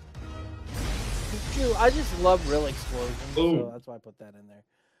 Dude, I just love real explosions, so that's why I put that in there.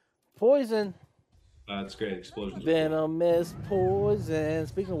 Poison. That's great. Explosions. Venomous poison.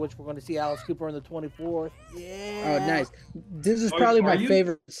 Speaking of which, we're going to see Alice Cooper on the 24th. Yeah. Oh, nice. This is probably my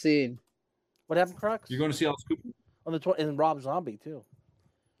favorite scene. What happened, Crux? You're going to see Alice Cooper? On the and Rob Zombie, too.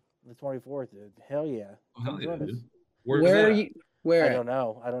 On the 24th, dude. Hell yeah. Oh, hell yeah, dude. Where are you? Where? I don't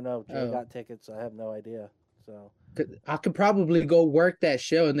know. Joe got tickets. I have no idea. So I could probably go work that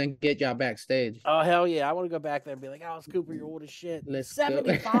show and then get y'all backstage. Oh, hell yeah. I want to go back there and be like, Alice Cooper, you're old as shit. Let's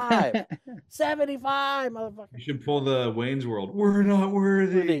 75. 75, motherfucker. You should pull the Wayne's World. We're not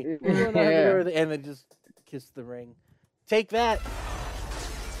worthy. We're not worthy. And then just kiss the ring. Take that.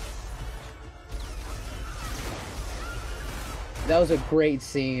 That was a great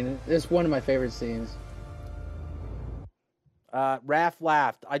scene. It's one of my favorite scenes. Raph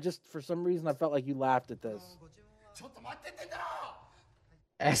laughed. For some reason, I felt like you laughed at this.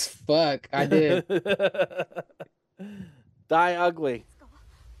 As fuck, I did. Die ugly.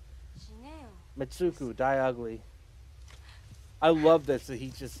 Mitsuku, die ugly. I love this. That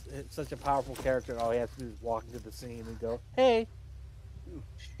he's such a powerful character. All he has to do is walk into the scene and go, hey.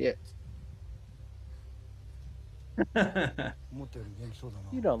 Shit.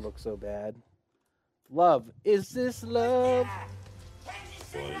 You don't look so bad. Love. Is this love?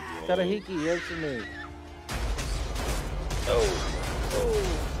 Tarahiki, answer me.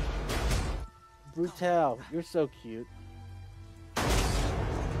 Oh. Brutal. You're so cute.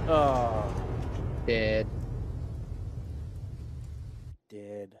 Oh. Dead.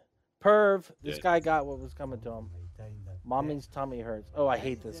 Perv. This guy got what was coming to him. Mommy's tummy hurts. Oh, I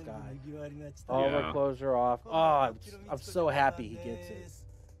hate this guy. All Yeah. our clothes are off. Oh, I'm so happy he gets it.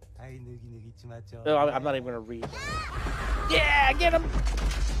 Oh, I'm not even gonna read that. Yeah, get him!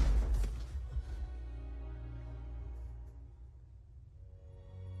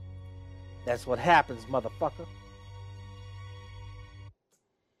 That's what happens, motherfucker.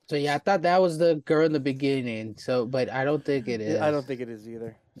 So yeah, I thought that was the girl in the beginning. So, but I don't think it is. I don't think it is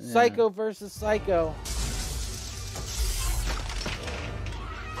either. Yeah. Psycho versus Psycho.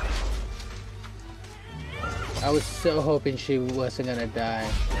 I was so hoping she wasn't gonna die.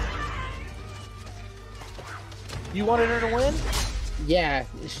 You wanted her to win? Yeah,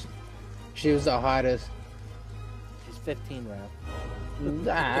 she was the hottest. She's 15, Ralph.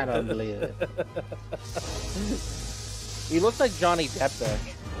 I don't believe it. He looks like Johnny Depp there.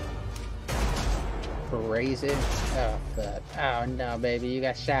 Crazy. Oh fuck. Oh no, baby, you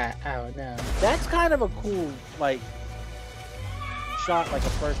got shot. Oh no. That's kind of a cool, like, shot, like a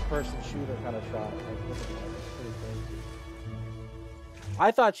first-person shooter kind of shot. Like, look at that. It's pretty crazy.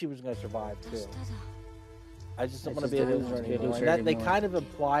 I thought she was going to survive, too. I just don't want to be a loser anymore. And that, they kind of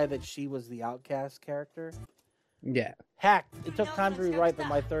imply that she was the outcast character. Yeah. Hacked. It took time to rewrite, but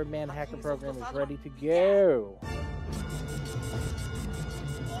my third-man hacker program is ready to go.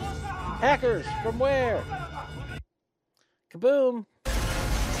 Hackers, from where? Kaboom!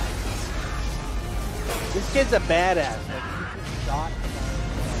 This kid's a badass. Like, he just shot.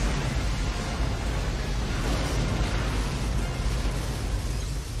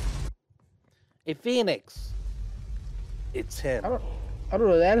 A phoenix. It's him. I don't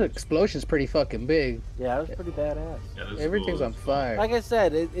know. That explosion's pretty fucking big. Yeah, it was pretty badass. Yeah, this is Everything's cool. on fire. Like I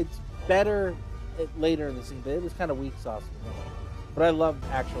said, it's better later in the scene, but it was kind of weak sauce. But I love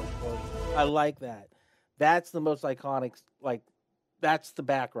actual explosions. I like that. That's the most iconic, like, that's the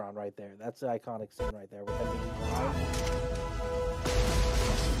background right there. That's the iconic scene right there. With them being blind.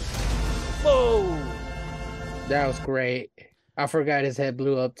 Whoa! That was great. I forgot his head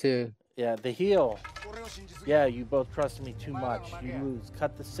blew up too. Yeah, the heel. Yeah, you both trusted me too much. You lose.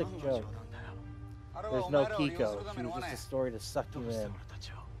 Cut the sick joke. There's no Kiko. She was just a story to suck you in.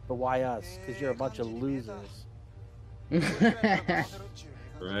 But why us? Because you're a bunch of losers.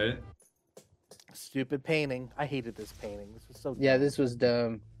 Right? Stupid painting. I hated this painting. This was so dumb. Yeah, this was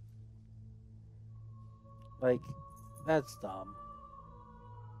dumb. Like, that's dumb.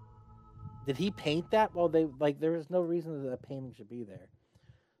 Did he paint that? Well, there was no reason that a painting should be there.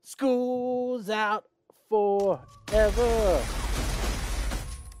 School's out forever.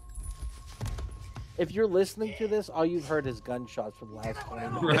 If you're listening to this, all you've heard is gunshots from the last 20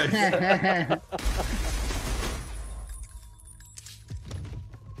 minutes. Right.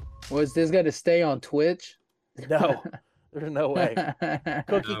 Was this gonna stay on Twitch? No, there's no way.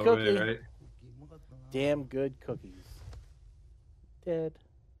 Cookie, No cookie. way, right? Damn good cookies. Dead.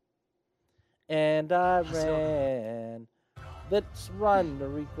 And I ran. Let's run,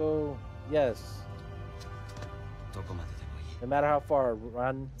 Noriko. Yes. No matter how far,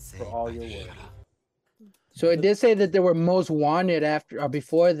 run for all you're worth. So it did say that they were most wanted after or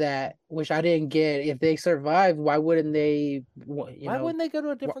before that, which I didn't get. If they survived, why wouldn't they? Why wouldn't they go to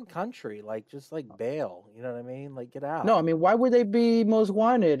a different country? Like, just like bail. You know what I mean? Like, get out. No, I mean, why would they be most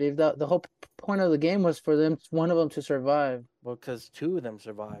wanted if the whole point of the game was for them, one of them, to survive? Well, because two of them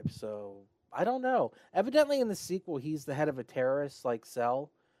survived. So I don't know. Evidently, in the sequel, he's the head of a terrorist like cell,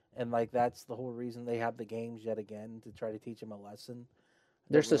 and like that's the whole reason they have the games yet again to try to teach him a lesson.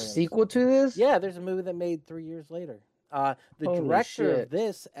 There's a sequel to this? Yeah, there's a movie that made 3 years later. The Holy director shit. of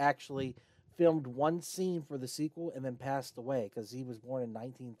this actually filmed one scene for the sequel and then passed away because he was born in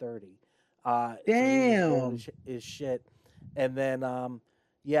 1930. So he was Damn. old as shit. And then, I'm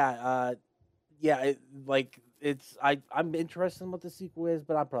interested in what the sequel is,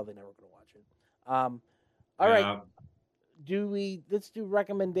 but I'm probably never going to watch it. All right. Let's do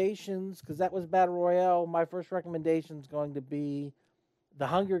recommendations because that was Battle Royale. My first recommendation is going to be The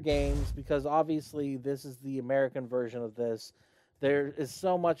Hunger Games because obviously this is the American version of this. There is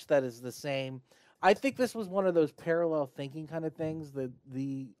so much that is the same. I think this was one of those parallel thinking kind of things.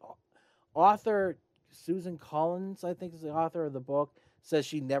 The author, Susan Collins, I think is the author of the book, says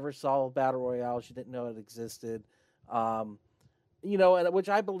she never saw Battle Royale. She didn't know it existed. And which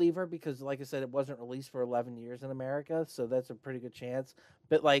I believe her because, like I said, it wasn't released for 11 years in America, so that's a pretty good chance.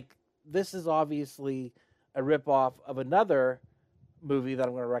 But, like, this is obviously a ripoff of another movie that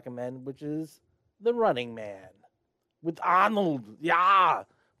I'm going to recommend, which is The Running Man with Arnold. Yeah,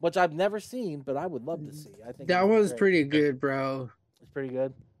 which I've never seen, but I would love to see. I think That was was pretty good, bro. It's pretty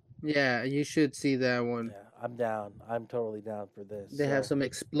good. Yeah, you should see that one. Yeah, I'm down. I'm totally down for this. They have some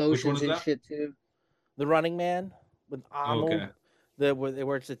explosions and that? shit too. The Running Man with Okay. Arnold,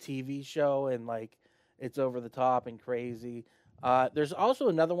 where it's a TV show and like it's over the top and crazy. There's also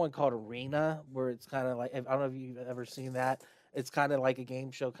another one called Arena where it's kind of like I don't know if you've ever seen that. It's kind of like a game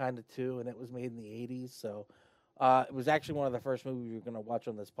show kind of too, and it was made in the '80s. So it was actually one of the first movies we were going to watch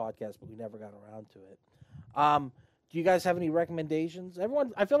on this podcast, but we never got around to it. Do you guys have any recommendations?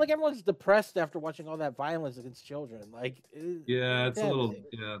 I feel like everyone's depressed after watching all that violence against children. Like, Yeah, it's a intense. little.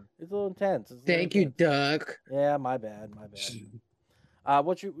 Yeah. It's a little intense. Thank you, Duck. Yeah, my bad.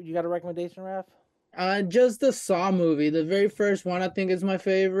 What's you got a recommendation, Raph? Just the Saw movie. The very first one, I think, is my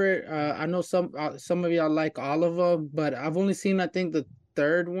favorite. I know some of y'all like all of them, but I've only seen, I think, the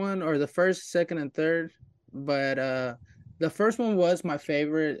third one, or the first, second, and third. But the first one was my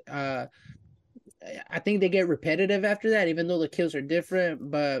favorite. I think they get repetitive after that, even though the kills are different.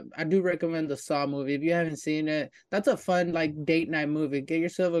 But I do recommend the Saw movie if you haven't seen it. That's a fun like date night movie. Get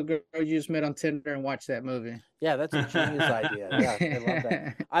yourself a girl you just met on Tinder and watch that movie. Yeah, that's a genius idea. Yeah, I love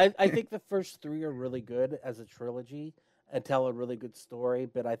that. I think the first three are really good as a trilogy and tell a really good story.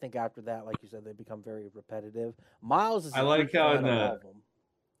 But I think after that, like you said, they become very repetitive. Miles is. I like how in all of them.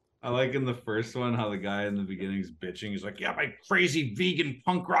 I like in the first one how the guy in the beginning is bitching. He's like, "Yeah, my crazy vegan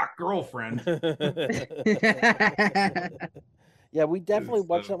punk rock girlfriend." Yeah, we definitely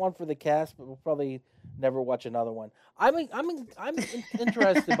watched that one for the cast, but we'll probably never watch another one. I'm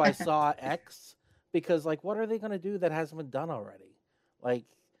interested by Saw X because, like, what are they going to do that hasn't been done already? Like,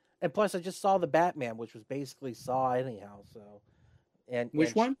 and plus, I just saw the Batman, which was basically Saw anyhow. So,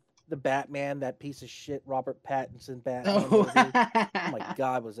 Which one? The Batman, that piece of shit Robert Pattinson Batman. Oh. Oh my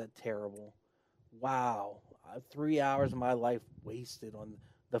God, was that terrible? Wow, 3 hours of my life wasted on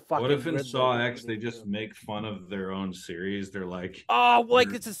the fucking. What if in Riddler Saw X they just make fun of their own series? They're like, oh,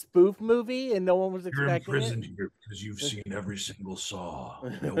 like it's a spoof movie and no one was "You're expecting imprisoned it. here because you've seen every single Saw.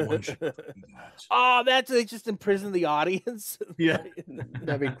 No one should do that." Oh, they just imprison the audience. Yeah,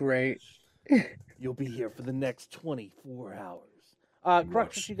 That'd be great. You'll be here for the next 24 hours.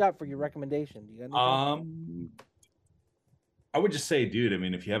 Crux, what you got for your recommendation? Do you got anything? I would just say, dude. I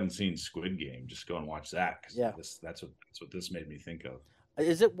mean, if you haven't seen Squid Game, just go and watch that because that's what this made me think of.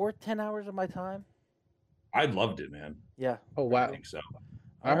 Is it worth 10 hours of my time? I loved it, man. Yeah. Oh wow. I think so.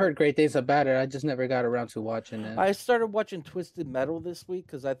 I heard great things about it. I just never got around to watching it. I started watching Twisted Metal this week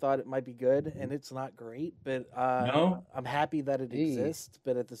because I thought it might be good, and it's not great. But No? I'm happy that it exists.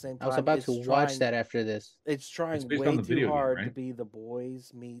 But at the same time, I was about to watch that after this. It's trying based way on the too video game, hard right? to be The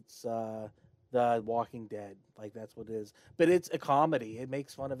Boys meets The Walking Dead. Like that's what it is. But it's a comedy. It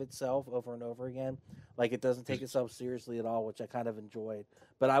makes fun of itself over and over again. Like it doesn't take itself seriously at all, which I kind of enjoyed.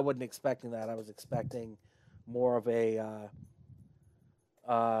 But I wasn't expecting that. I was expecting more of a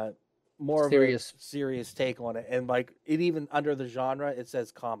serious take on it. And like it even under the genre, it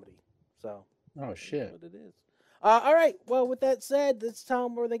says comedy. So Oh shit. that's what it is. All right. Well, with that said, let's tell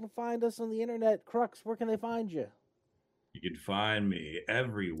them where they can find us on the internet. Crux, where can they find you? You can find me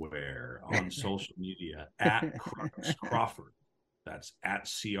everywhere on social media at Crux Crawford. That's at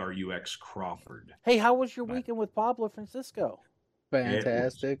CRUX Crawford. Hey, how was your weekend with Pablo Francisco?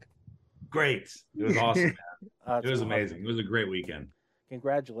 Fantastic. Great. It was awesome, man. It was awesome. amazing. It was a great weekend.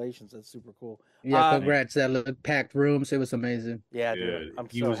 Congratulations. That's super cool. Yeah, congrats. That looked packed rooms. It was amazing. Yeah, dude.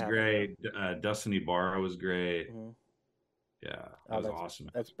 He was great. Dustin Ibarra was great. Mm-hmm. Yeah, that was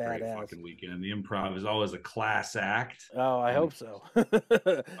awesome. That's badass. Great fucking weekend. And the improv is always a class act. Oh, I hope so.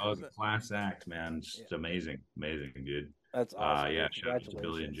 Always a class act, man. Just amazing, dude. That's awesome. Yeah, shout out to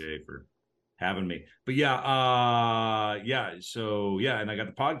Billy and Jay for having me. But yeah, so yeah, and I got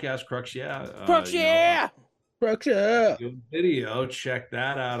the podcast, Crux, Crux, video. Check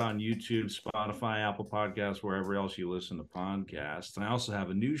that out on YouTube, Spotify, Apple Podcasts, wherever else you listen to podcasts. And I also have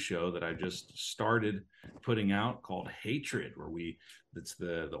a new show that I just started putting out called Hatred, where it's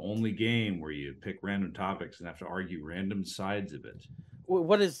the only game where you pick random topics and have to argue random sides of it.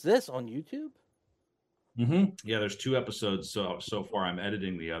 What is this on YouTube? Yeah, there's 2 episodes so far. I'm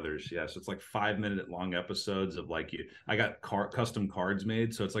editing the others. Yeah, so it's like 5-minute long episodes of like I got custom cards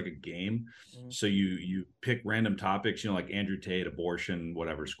made, so it's like a game. So you pick random topics, like Andrew Tate, abortion,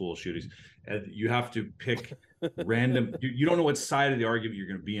 whatever, school shootings, and you have to pick random. You don't know what side of the argument you're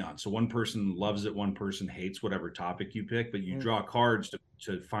going to be on. So one person loves it, one person hates whatever topic you pick, but you draw cards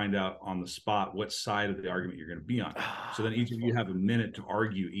to find out on the spot what side of the argument you're going to be on. So then each of you have a minute to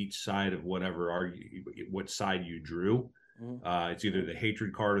argue each side of what side you drew. It's either the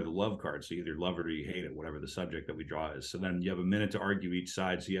hatred card or the love card. So either love it or you hate it, whatever the subject that we draw is. So then you have a minute to argue each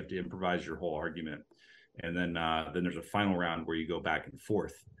side. So you have to improvise your whole argument. And then there's a final round where you go back and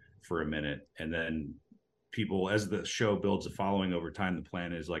forth for a minute. And then people, as the show builds a following over time, the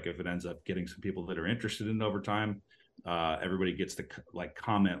plan is like if it ends up getting some people that are interested in it over time, everybody gets to like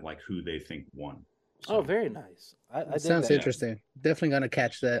comment like who they think won. So, Oh, very nice. I Sounds that. interesting. Definitely gonna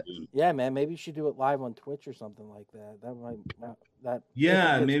catch that. Yeah, man. Maybe you should do it live on Twitch or something like that. That might that.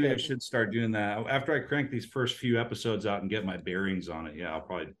 yeah, if it gets maybe I big. should start doing that after I crank these first few episodes out and get my bearings on it. Yeah, I'll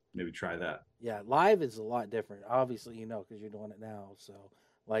probably maybe try that. Yeah, live is a lot different. Obviously, because you're doing it now. So,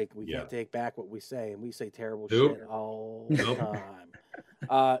 like, we can't take back what we say, and we say terrible shit all the time.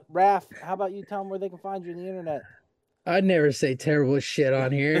 Raph, how about you tell them where they can find you on the internet? I'd never say terrible shit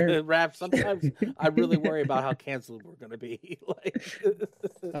on here. Raph, sometimes I really worry about how canceled we're gonna be.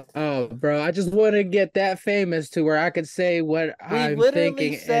 Oh, bro, I just want to get that famous to where I could say what I'm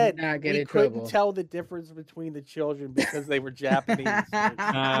thinking and not get in trouble. We couldn't tell the difference between the children because they were Japanese. You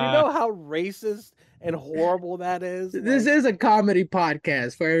know how racist and horrible that is? This is a comedy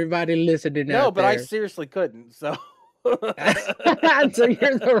podcast for everybody listening. No, but I seriously couldn't. So, so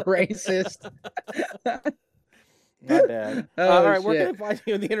you're the racist. My bad. All right, where can I find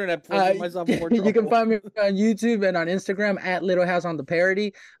you on the internet? You can find me on YouTube and on Instagram at Little House on the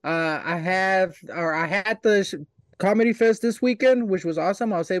Parody. I had the Comedy Fest this weekend, which was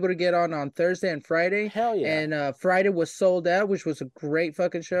awesome. I was able to get on Thursday and Friday. Hell yeah! And Friday was sold out, which was a great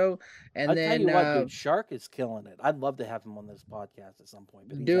fucking show. And I'll then tell you what, dude, Shark is killing it. I'd love to have him on this podcast at some point.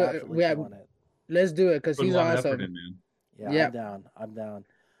 But he's absolutely killing it. Let's do it because he's awesome. Yeah, I'm down.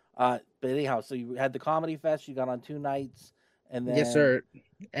 But anyhow, so you had the Comedy Fest. You got on 2 nights, and then yes, sir.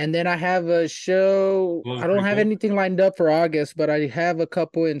 And then I have a show. I don't have anything lined up for August, but I have a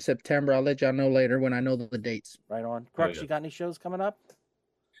couple in September. I'll let y'all know later when I know the dates. Right on. Crux, you got any shows coming up?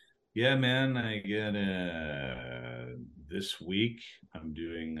 Yeah, man. I get this week. I'm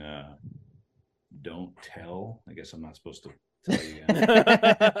doing Don't Tell. I guess I'm not supposed to tell you.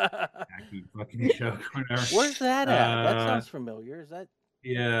 Fucking show. Where's that at? That sounds familiar. Is that?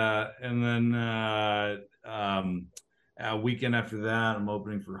 Yeah, and then a weekend after that, I'm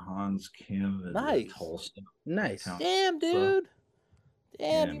opening for Hans Kim. Nice. Tulsa. Nice. Damn, dude.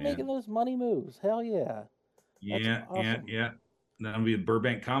 Damn, you're making those money moves. Hell yeah. Yeah, awesome. yeah. That'll be the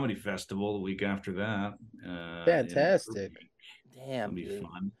Burbank Comedy Festival the week after that. Fantastic. Damn, it'll be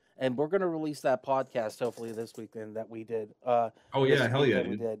fun. And we're gonna release that podcast hopefully this weekend that we did. Oh yeah, hell yeah,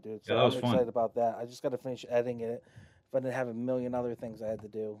 we did, dude. So yeah, I'm excited about that. I just got to finish editing it. But I didn't have a million other things I had to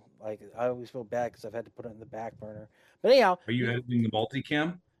do. Like, I always feel bad because I've had to put it in the back burner. But anyhow. Are you editing the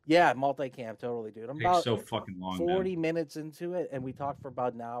multicam? Yeah, multicam, totally, dude. I'm about so fucking long. 40 minutes into it, and we talked for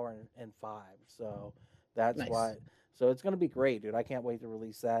about an hour and 5. So that's why. So it's going to be great, dude. I can't wait to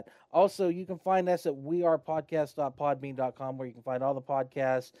release that. Also, you can find us at wearepodcast.podbean.com, where you can find all the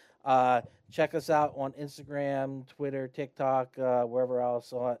podcasts. Check us out on Instagram, Twitter, TikTok, wherever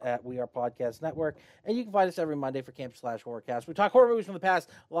else at We Are Podcast Network. And you can find us every Monday for Camp/Horrorcast. We talk horror movies from the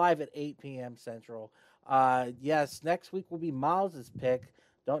past live at 8 p.m. Central. Yes, next week will be Miles's pick.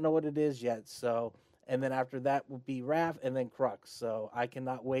 Don't know what it is yet. So, and then after that will be Raph and then Crux. So I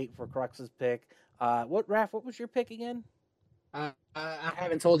cannot wait for Crux's pick. Raph, what was your pick again? I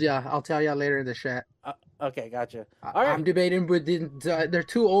haven't told you. I'll tell you later in the chat. Okay, gotcha. All right. I'm debating, but they're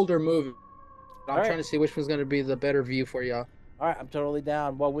 2 older movies. I'm trying to see which one's going to be the better view for y'all. All right, I'm totally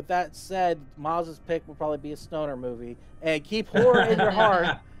down. Well, with that said, Miles's pick will probably be a stoner movie. And keep horror in your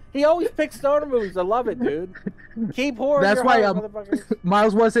heart. He always picks stoner movies. I love it, dude. Keep horror in your heart, motherfuckers.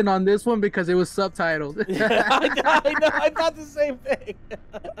 Miles wasn't on this one because it was subtitled. Yeah, I know. I thought the same thing.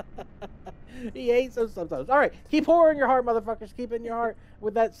 He hates those sometimes. All right, keep horror in your heart, motherfuckers. Keep it in your heart.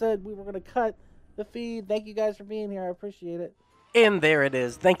 With that said, we were going to cut the feed. Thank you guys for being here. I appreciate it. And there it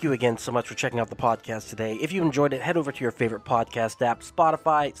is. Thank you again so much for checking out the podcast today. If you enjoyed it, head over to your favorite podcast app,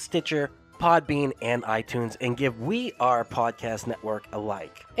 Spotify, Stitcher, Podbean, and iTunes, and give We Are Podcast Network a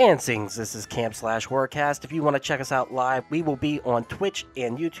like. And since this is Camp/Horrorcast, if you want to check us out live, we will be on Twitch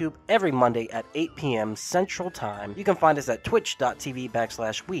and YouTube every Monday at 8 p.m. Central Time. You can find us at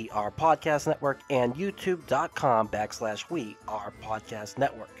twitch.tv/We Are Podcast Network and youtube.com/We Are Podcast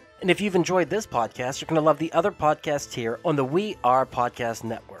Network. And if you've enjoyed this podcast, you're going to love the other podcasts here on the We Are Podcast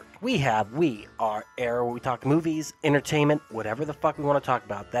Network. We have We Are Air, where we talk movies, entertainment, whatever the fuck we want to talk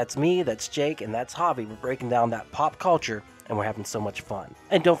about. That's me, that's Jake, and that's Javi. We're breaking down that pop culture, and we're having so much fun.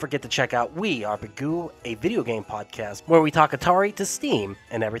 And don't forget to check out We Are Bagoo, a video game podcast, where we talk Atari to Steam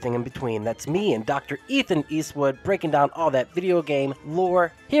and everything in between. That's me and Dr. Ethan Eastwood breaking down all that video game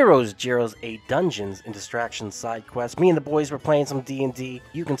lore, heroes, Gyros, dungeons, and distractions side quests. Me and the boys were playing some D&D.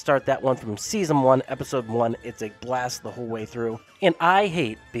 You can start that one from Season 1, Episode 1. It's a blast the whole way through. And I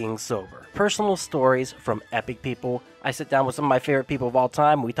hate being sober. Personal stories from epic people. I sit down with some of my favorite people of all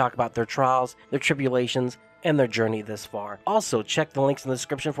time. We talk about their trials, their tribulations, and their journey this far. Also, check the links in the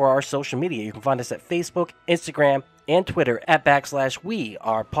description for our social media. You can find us at Facebook, Instagram, and Twitter at /we,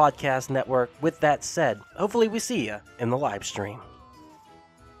 our podcast network. With that said, hopefully we see you in the live stream.